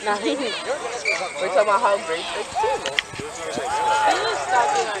 Nothing. nothing. We're talking about how great this team is.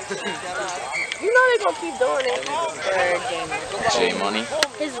 You know they're going to keep doing it. J Money.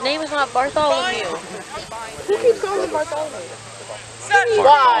 His name is not Bartholomew. Who keeps calling him Bartholomew?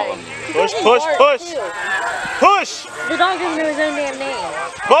 Why? Push. The dog doesn't know his own damn name.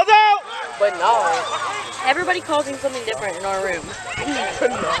 Ball out. But no. Everybody calls him something different in our room.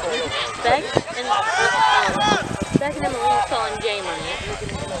 Beck and Emily call him J Money.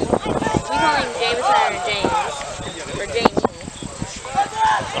 We call him Jameson or James. Or Jamie.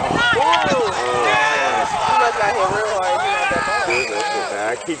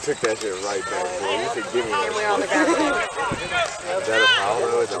 He took that shit right back, boy. He said, give me And that. we're on the ground. Is that a foul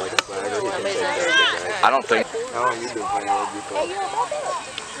though? Is that like a flag? Or he can take that shit back? I don't think. How long you been playing rugby for?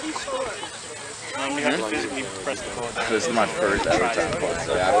 This is my first ever time playing.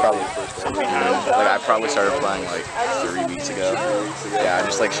 Yeah, I probably started playing like 3 weeks ago. Yeah, I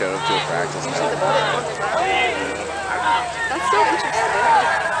just like showed up to a practice and stuff. That's so interesting.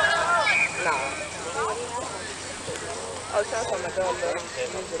 No. I was trying to find my gun, but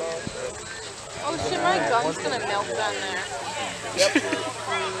use it all. Oh shit, my gun's gonna melt down there. Yep.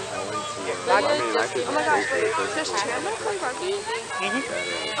 I mean, I could oh my gosh, wait, there's Chandler playing rugby?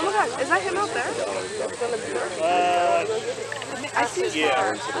 Oh my gosh, is that him out there? I see his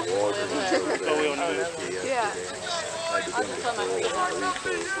car. Yeah.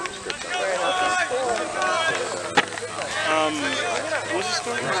 What's the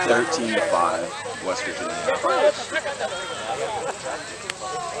score? 13-5, West Virginia.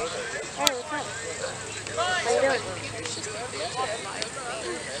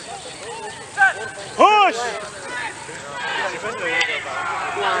 Push!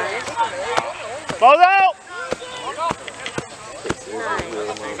 Ball's out!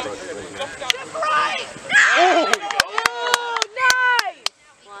 Oh, nice!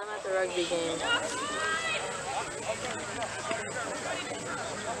 Well, I'm at the rugby game.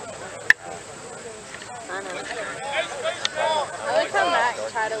 I know. I like how Matt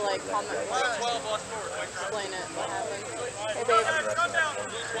tried to like comment, explain it, what happened. Hey babe.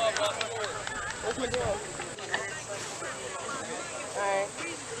 What's my deal? Alright.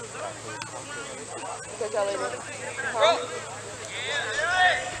 Catch y'all later. Huh?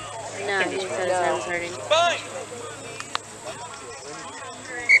 No, he said his head was hurting.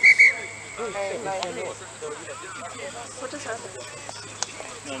 Alright, nice. What just happened?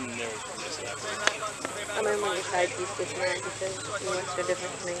 I remember when your side piece gets mad because you went to a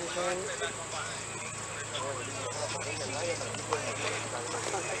different range one.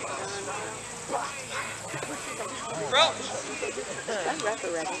 Bro! That ref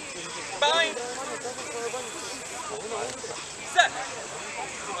already. Fine! Set!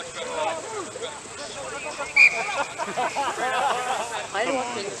 Why did one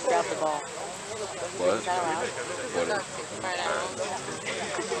just grab the ball? What? Is that allowed? What?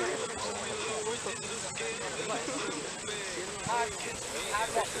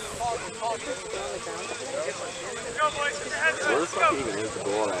 Where the fuck even is the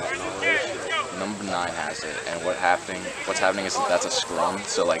ball at? Number 9 has it, and what's happening is that's a scrum.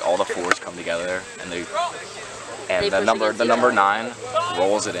 So like all the fours come together, and the number 9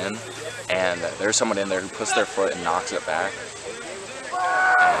 rolls it in, and there's someone in there who puts their foot and knocks it back.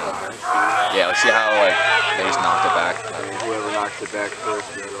 And, yeah, let's see how like they just knocked it back. Whoever knocks it back first,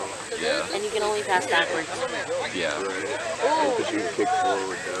 yeah. And you can only pass backwards. Yeah. Right. Because you can kick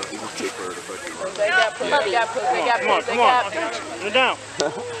forward though. You can kick forward to fucking run. They got push, they got push, they got push, they got push. Put it down.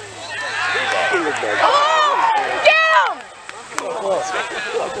 Oh! Down!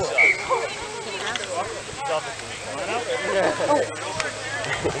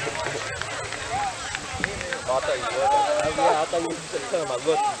 I thought you would. Yeah, I thought you would just tell him I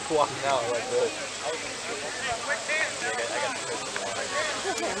looked walking out like this.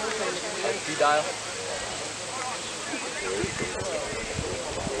 D-dial.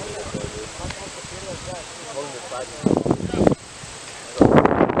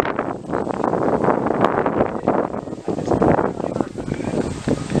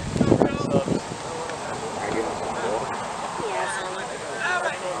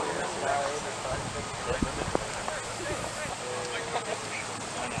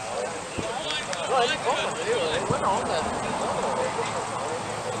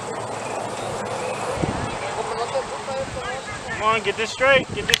 Come on, get this straight,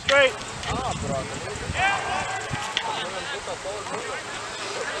 get this straight.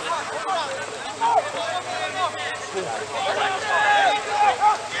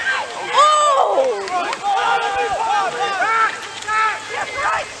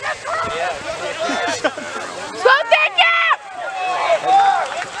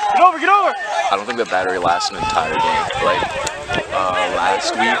 Get over! I don't think the battery lasts an entire game. Like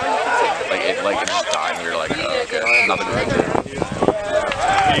last week, it just died, and we were like, oh, okay, nothing to do.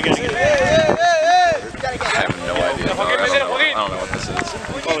 I have no idea. I don't know what this is.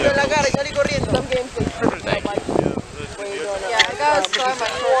 Thank you. Yeah, I got a scar on my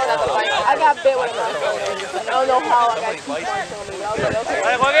shoulder. I got bit with my shoulder. I don't know how I got 2 points on me. I was like,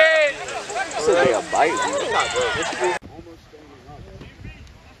 okay. You said they got bite. That's not good.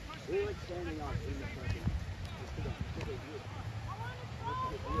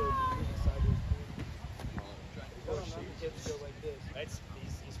 have to go like this.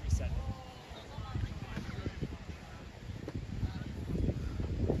 He's resetting.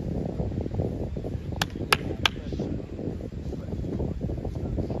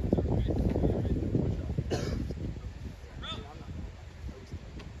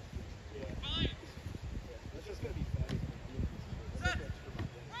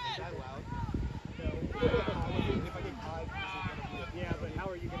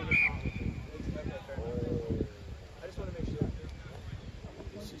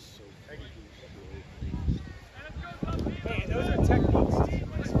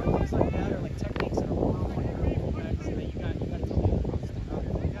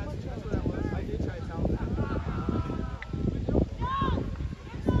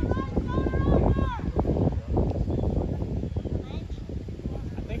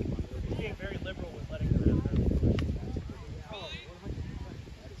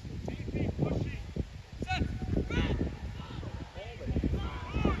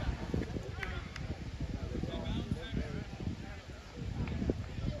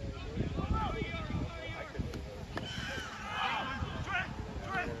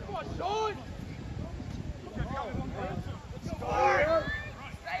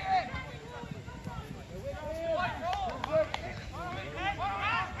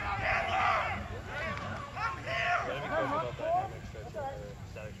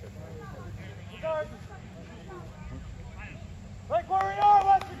 Like where we are,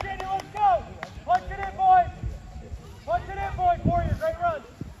 West Virginia, let's go! Punch it in, boys! Punch it in, boys! Warrior, great run!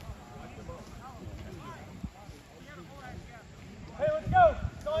 Hey, let's go!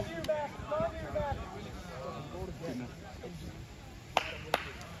 It's on you, Max. It's on you, Max.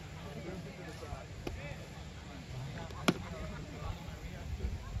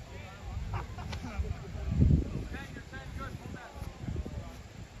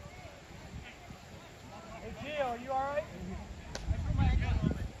 Hey, Gio, are you all right?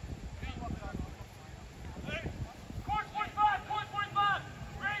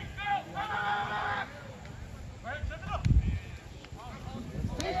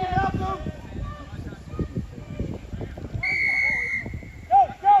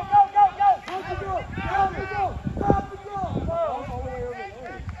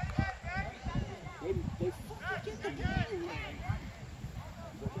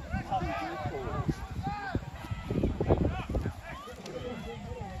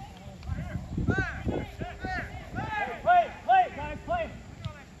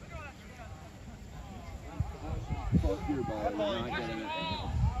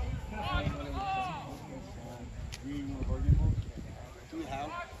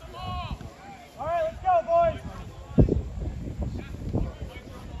 All right, let's go, boys.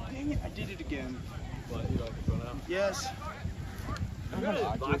 Dang it, I did it again. What, you like to run out? Yes. You gotta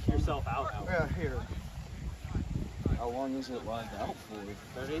lock yourself out. Yeah, here. How long is it live out for?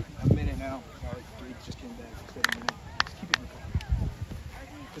 30? A minute now. Sorry, Gabe just came back. It's been a minute. Just keep it in the car.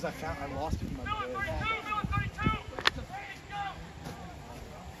 Because I lost it in my bag.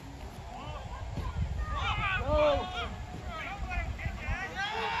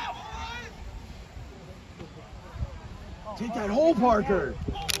 Take that hole, Parker!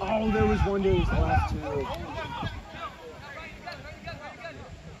 Oh, there was one days left, too.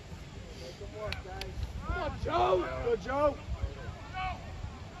 Come on, Joe! Go, Joe!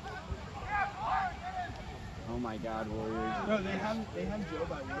 Oh my God, Warriors. No, they have Joe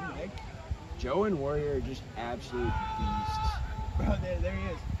by one leg. Joe and Warrior are just absolute beasts. Bro, there he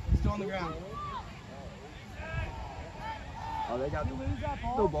is. He's still on the ground. Oh, they got the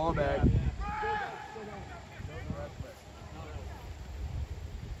ball back.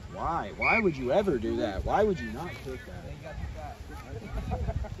 Why? Why would you ever do that? Why would you not kick that?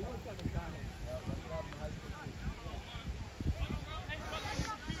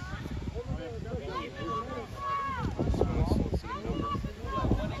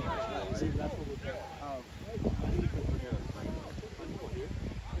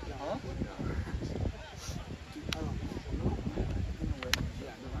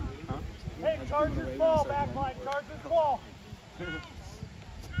 Hey, Chargers ball, backline, Chargers ball.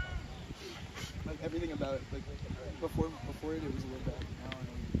 Like everything about it, like before it was a little bad. Now I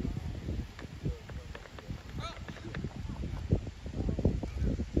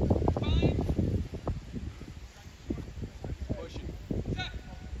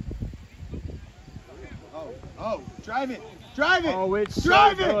know. Oh, drive it! Drive it! Oh, it's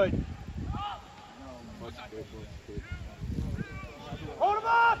drive so good. It! Hold him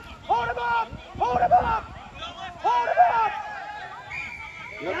up! Hold him up! Hold him up! Hold him up!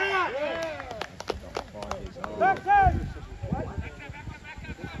 Yeah! Back 10!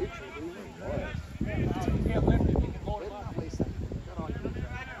 You can't lift it, you can hold him up.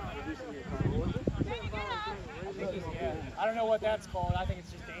 what that's called. I think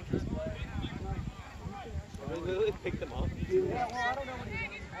it's just dangerous play. They literally picked them up. Yeah, well, I don't know what he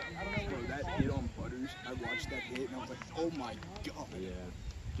did. Bro, that hit on Butters, I watched that hit and I was like, oh my god. Yeah.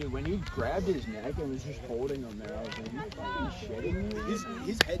 Dude, when you grabbed his neck and was just holding him there, I was like, you fucking shitting me?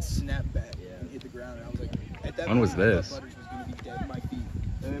 His head snapped back and hit the ground, and I was like, at that When was point, I this? thought Butters was going to be dead at my feet.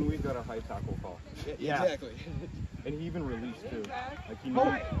 And then we got a high tackle call. Yeah. Exactly. And he even released too. Like he Oh!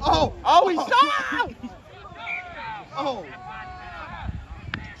 knew. Oh! Oh, he stopped! Oh!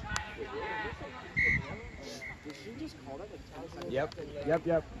 Yep.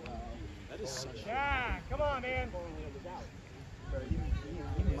 That is such yeah, come on, man.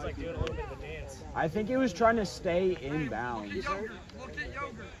 He's like doing a little bit of a dance. I think he was trying to stay in bounds.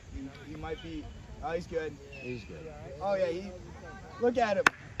 He might be. Oh, he's good. He's good. Oh, yeah, look at him.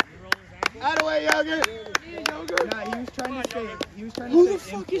 Out of the way, Yogurt! Nah, he was trying to stay. Who the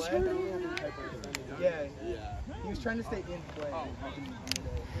fuck is hurt? Yeah. He was trying to stay in play.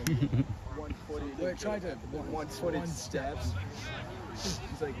 One-footed. Trying to one-footed steps. He's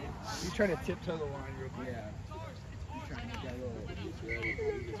like, he's trying to tiptoe the line real quick. Yeah. He's trying to get a little.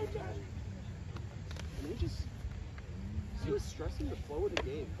 He was stressing the flow of the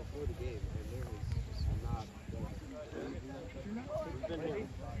game before the game, and there was just not. We've been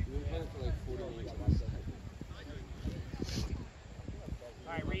here for like 40 minutes.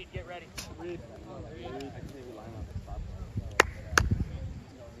 All right, Reed, get ready. Reed.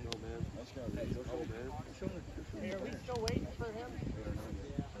 Hey, are we still waiting for him?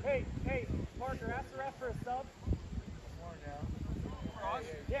 Hey, Parker, ask the ref for a sub.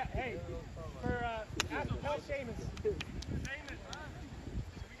 Yeah, hey, tell Seamus.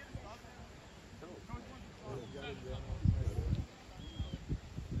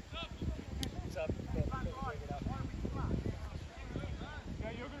 What's up?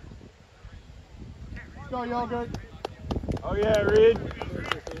 Go, Yogurt. Oh yeah, Reed.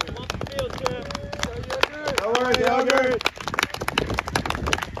 Field trip. Don't worry, Yogurt.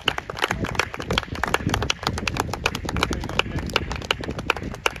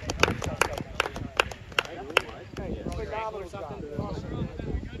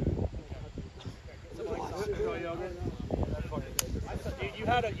 Dude, you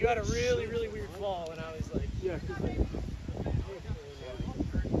had a really, really weird fall, and I was like, yeah.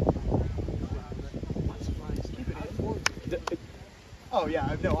 Oh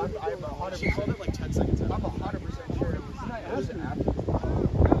yeah, no, I'm 100%. She called it like 10 seconds out. I'm 100% sure it was after.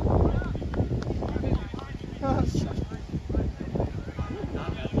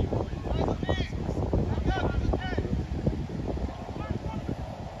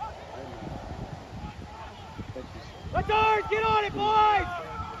 Let's hard! Get on it, boys!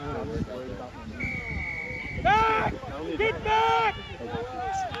 Back! Get back!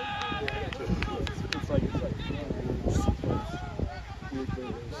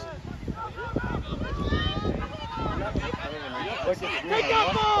 It's like Take that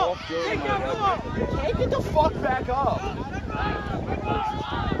ball! Take that ball! Take it the fuck back up.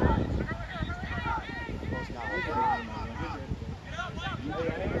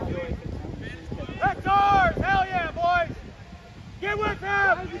 That's ours! Hell yeah, boys! Get with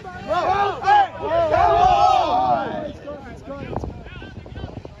him! Whoa! Hey! Come on! It's good.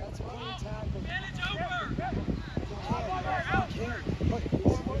 That's a clean tackle. And it's over!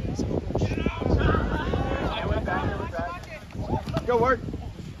 Go work.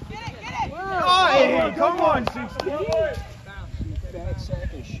 Get it! Oh, hey, come on, 16. Fat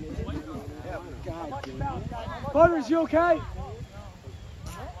sack of shit. God damn. Butters, you okay?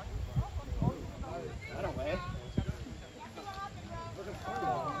 That way.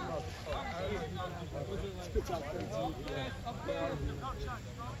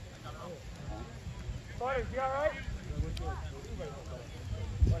 Butters, you alright?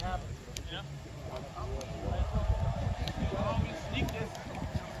 What happened?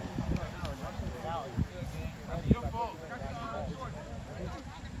 Let's go,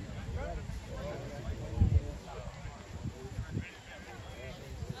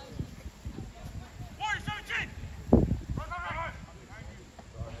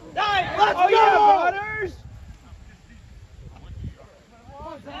 Butters! Come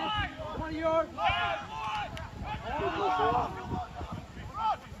on, Zach. Come on, York.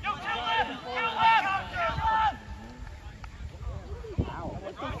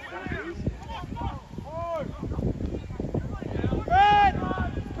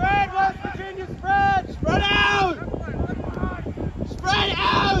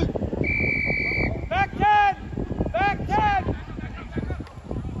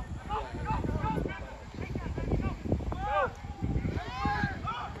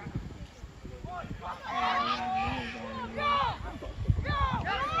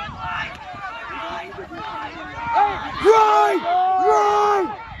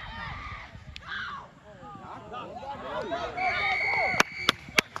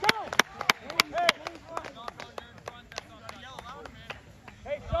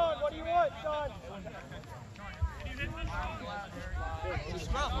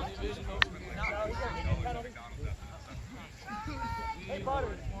 Hey,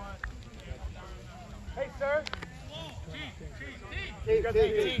 Butter. Hey, sir. Hey,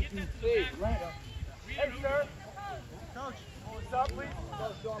 sir. Coach, what's up, please?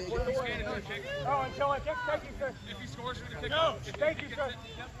 Oh, until I kick. Thank you, sir. If he scores, we're going to kick off. Thank you, sir.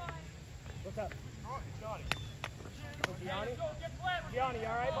 What's up? Gianni? Gianni, you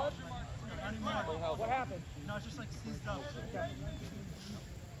all right, bud? What happened? No, it's just like seized up. Okay.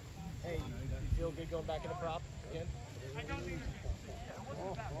 Hey, you feel good going back in the prop again?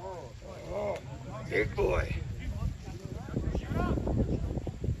 Big boy.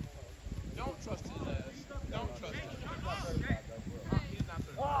 Don't trust his ass. Don't trust him.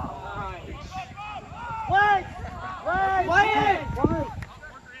 Play!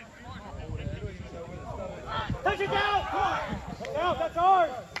 Touch it down! Down, that's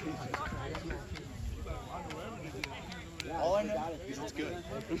ours! All I know is it's good.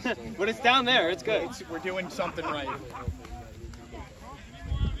 But it's down there. It's good. We're doing something right.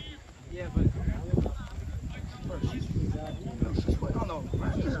 Yeah, but... She's putting on the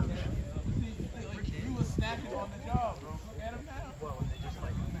ground. You was snapping on the job, bro. Look at him now. Well, they just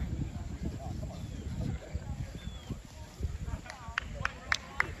like...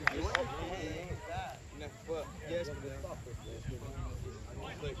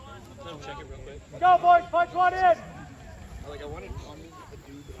 Check it real quick. Go, boys, punch one in! I wanted on me a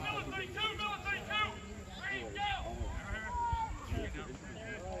dude that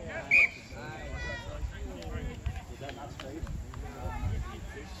is that not straight?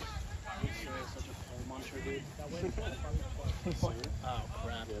 Such a pole muncher, dude. Oh,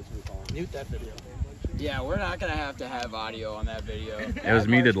 crap. Mute that video. Yeah, we're not gonna have to have audio on that video. It was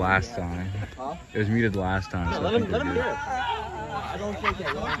muted last time. Huh? It was muted last time. So Let him hear it. I don't think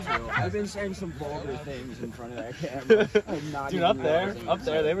I want to. I've been saying some vulgar things in front of that camera. I'm not Dude, even up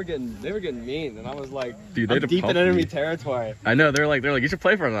there, they were getting mean, and I was like, Dude, they I'm had deep to in pump enemy me. territory. I know, they're like, you should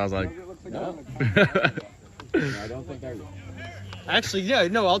play for us. I was like, No. I don't think I will. Actually, yeah,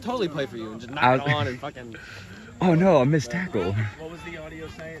 no, I'll totally play for you and just knock it on and fucking. oh no, I missed tackle. What was the audio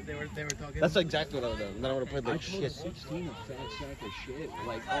saying? They were talking. That's exactly what I would have done. Then I would have played I like told shit. 16 a fat sack of shit,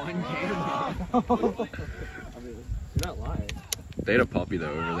 like on camera. I mean, You're not lying. They had a puppy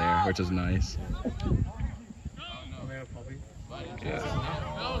though over there, which is nice. Yeah.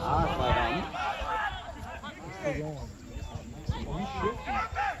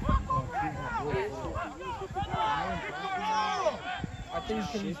 I think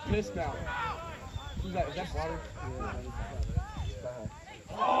he's pissed now. Is that water?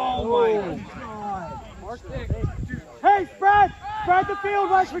 Oh my god. Hey, spread! Spread the field,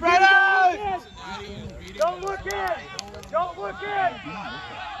 West Virginia! Don't look in! Don't look in!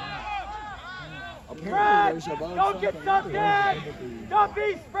 Spread! Don't get stuffed in!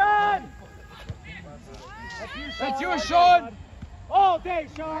 Duffy, spread! That's you, Sean! All day,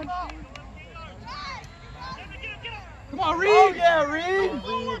 Sean! Come on, Reed! Oh, yeah, Reed!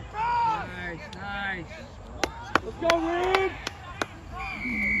 Nice. Let's go, Reed!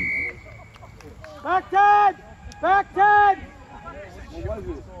 Back 10! Back 10! What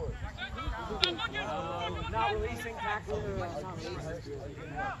was it? Not releasing tackle.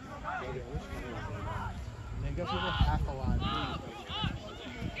 They got people half alive.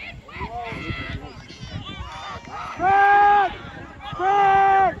 Fred!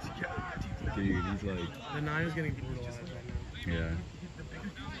 Fred! Dude, he's like. The 9 is getting brutalized right now. Yeah.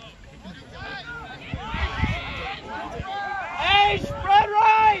 Hey, spread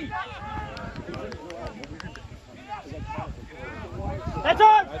right! That's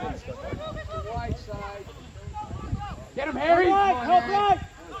on! Right side. Get him, Harry! Help right!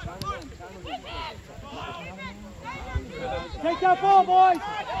 Take that ball, boys!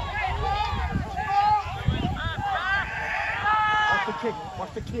 Watch the kick.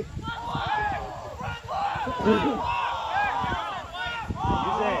 Watch the kick.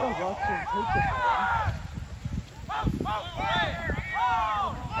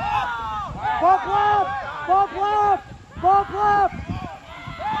 Bump left! Bump left! Bump left!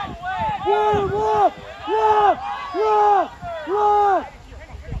 Left! Left! Left! Left! Left!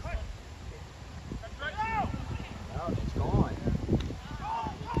 It's gone.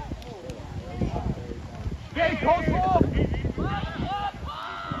 Get coach ball!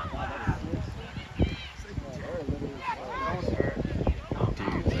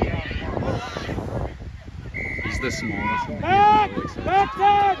 He's the smallest. Back! Back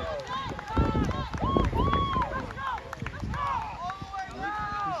 10!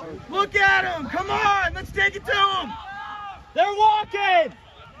 Look at him! Come on! Let's take it to him! They're walking!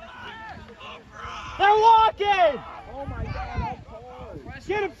 They're walking! Oh my god,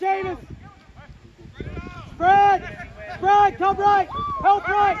 Get him, Seamus! Spread! Spread! Come right! Help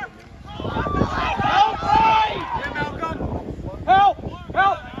right! Help right! Help!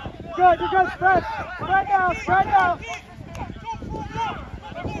 Help! Good, you're good, spread! Spread now, spread now!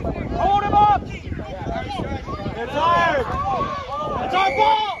 Hold him up! It's ours! It's our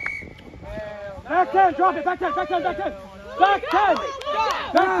ball! Back 10, drop it, back 10, back 10, back 10! Back 10!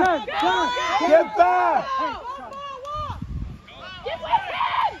 Back 10! Get back!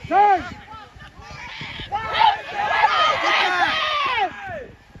 Turn!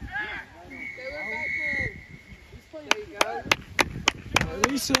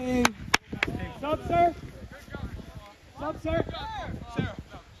 Releasing. Sub, sir. Sub, sir.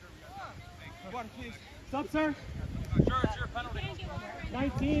 Sub, sir. Sure, penalty.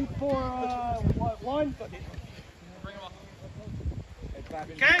 19 for, what, 1?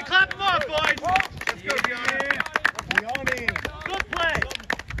 Okay, clap them up, boys. Let's go, Gianni. Good play.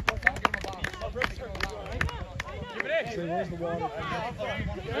 Where's the water?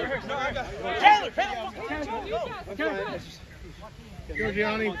 Taylor, okay. Go,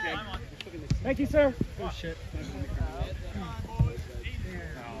 Gianni. Thank you, sir. Oh, shit.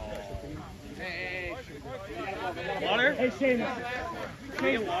 Water? Hey, Seamus.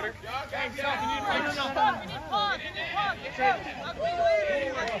 Get water.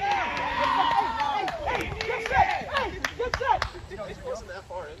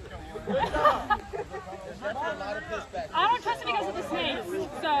 I don't trust it because of the snakes,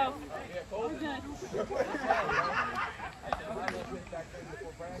 so we're good.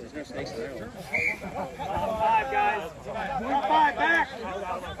 There's no snakes there. 5, guys. 5, back.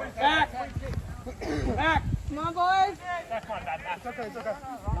 Back. Back. Come on, boys. That's fine, it's okay, it's okay.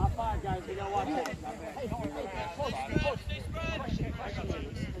 Not 5, guys. We gotta watch it.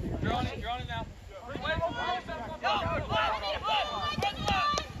 You're on it now.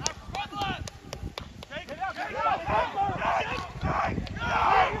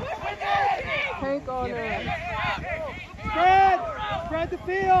 Tank on it. Spread! Spread the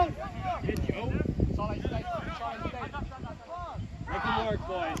field! Make him work,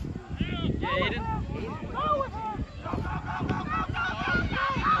 boys. Yeah, Aiden.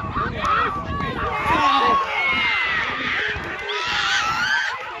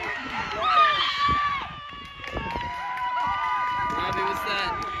 Robbie, what's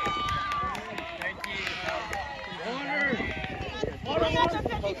that? Thank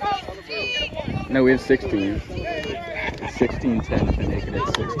you. No, we have 16. 16-10 if they make it at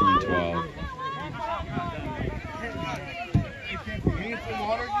 16-12.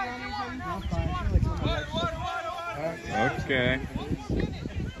 Okay.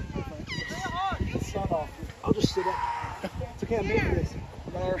 I'll just sit up. It's okay, I'm made for this.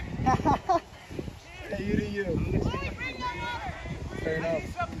 Hey, you do you. Fair enough.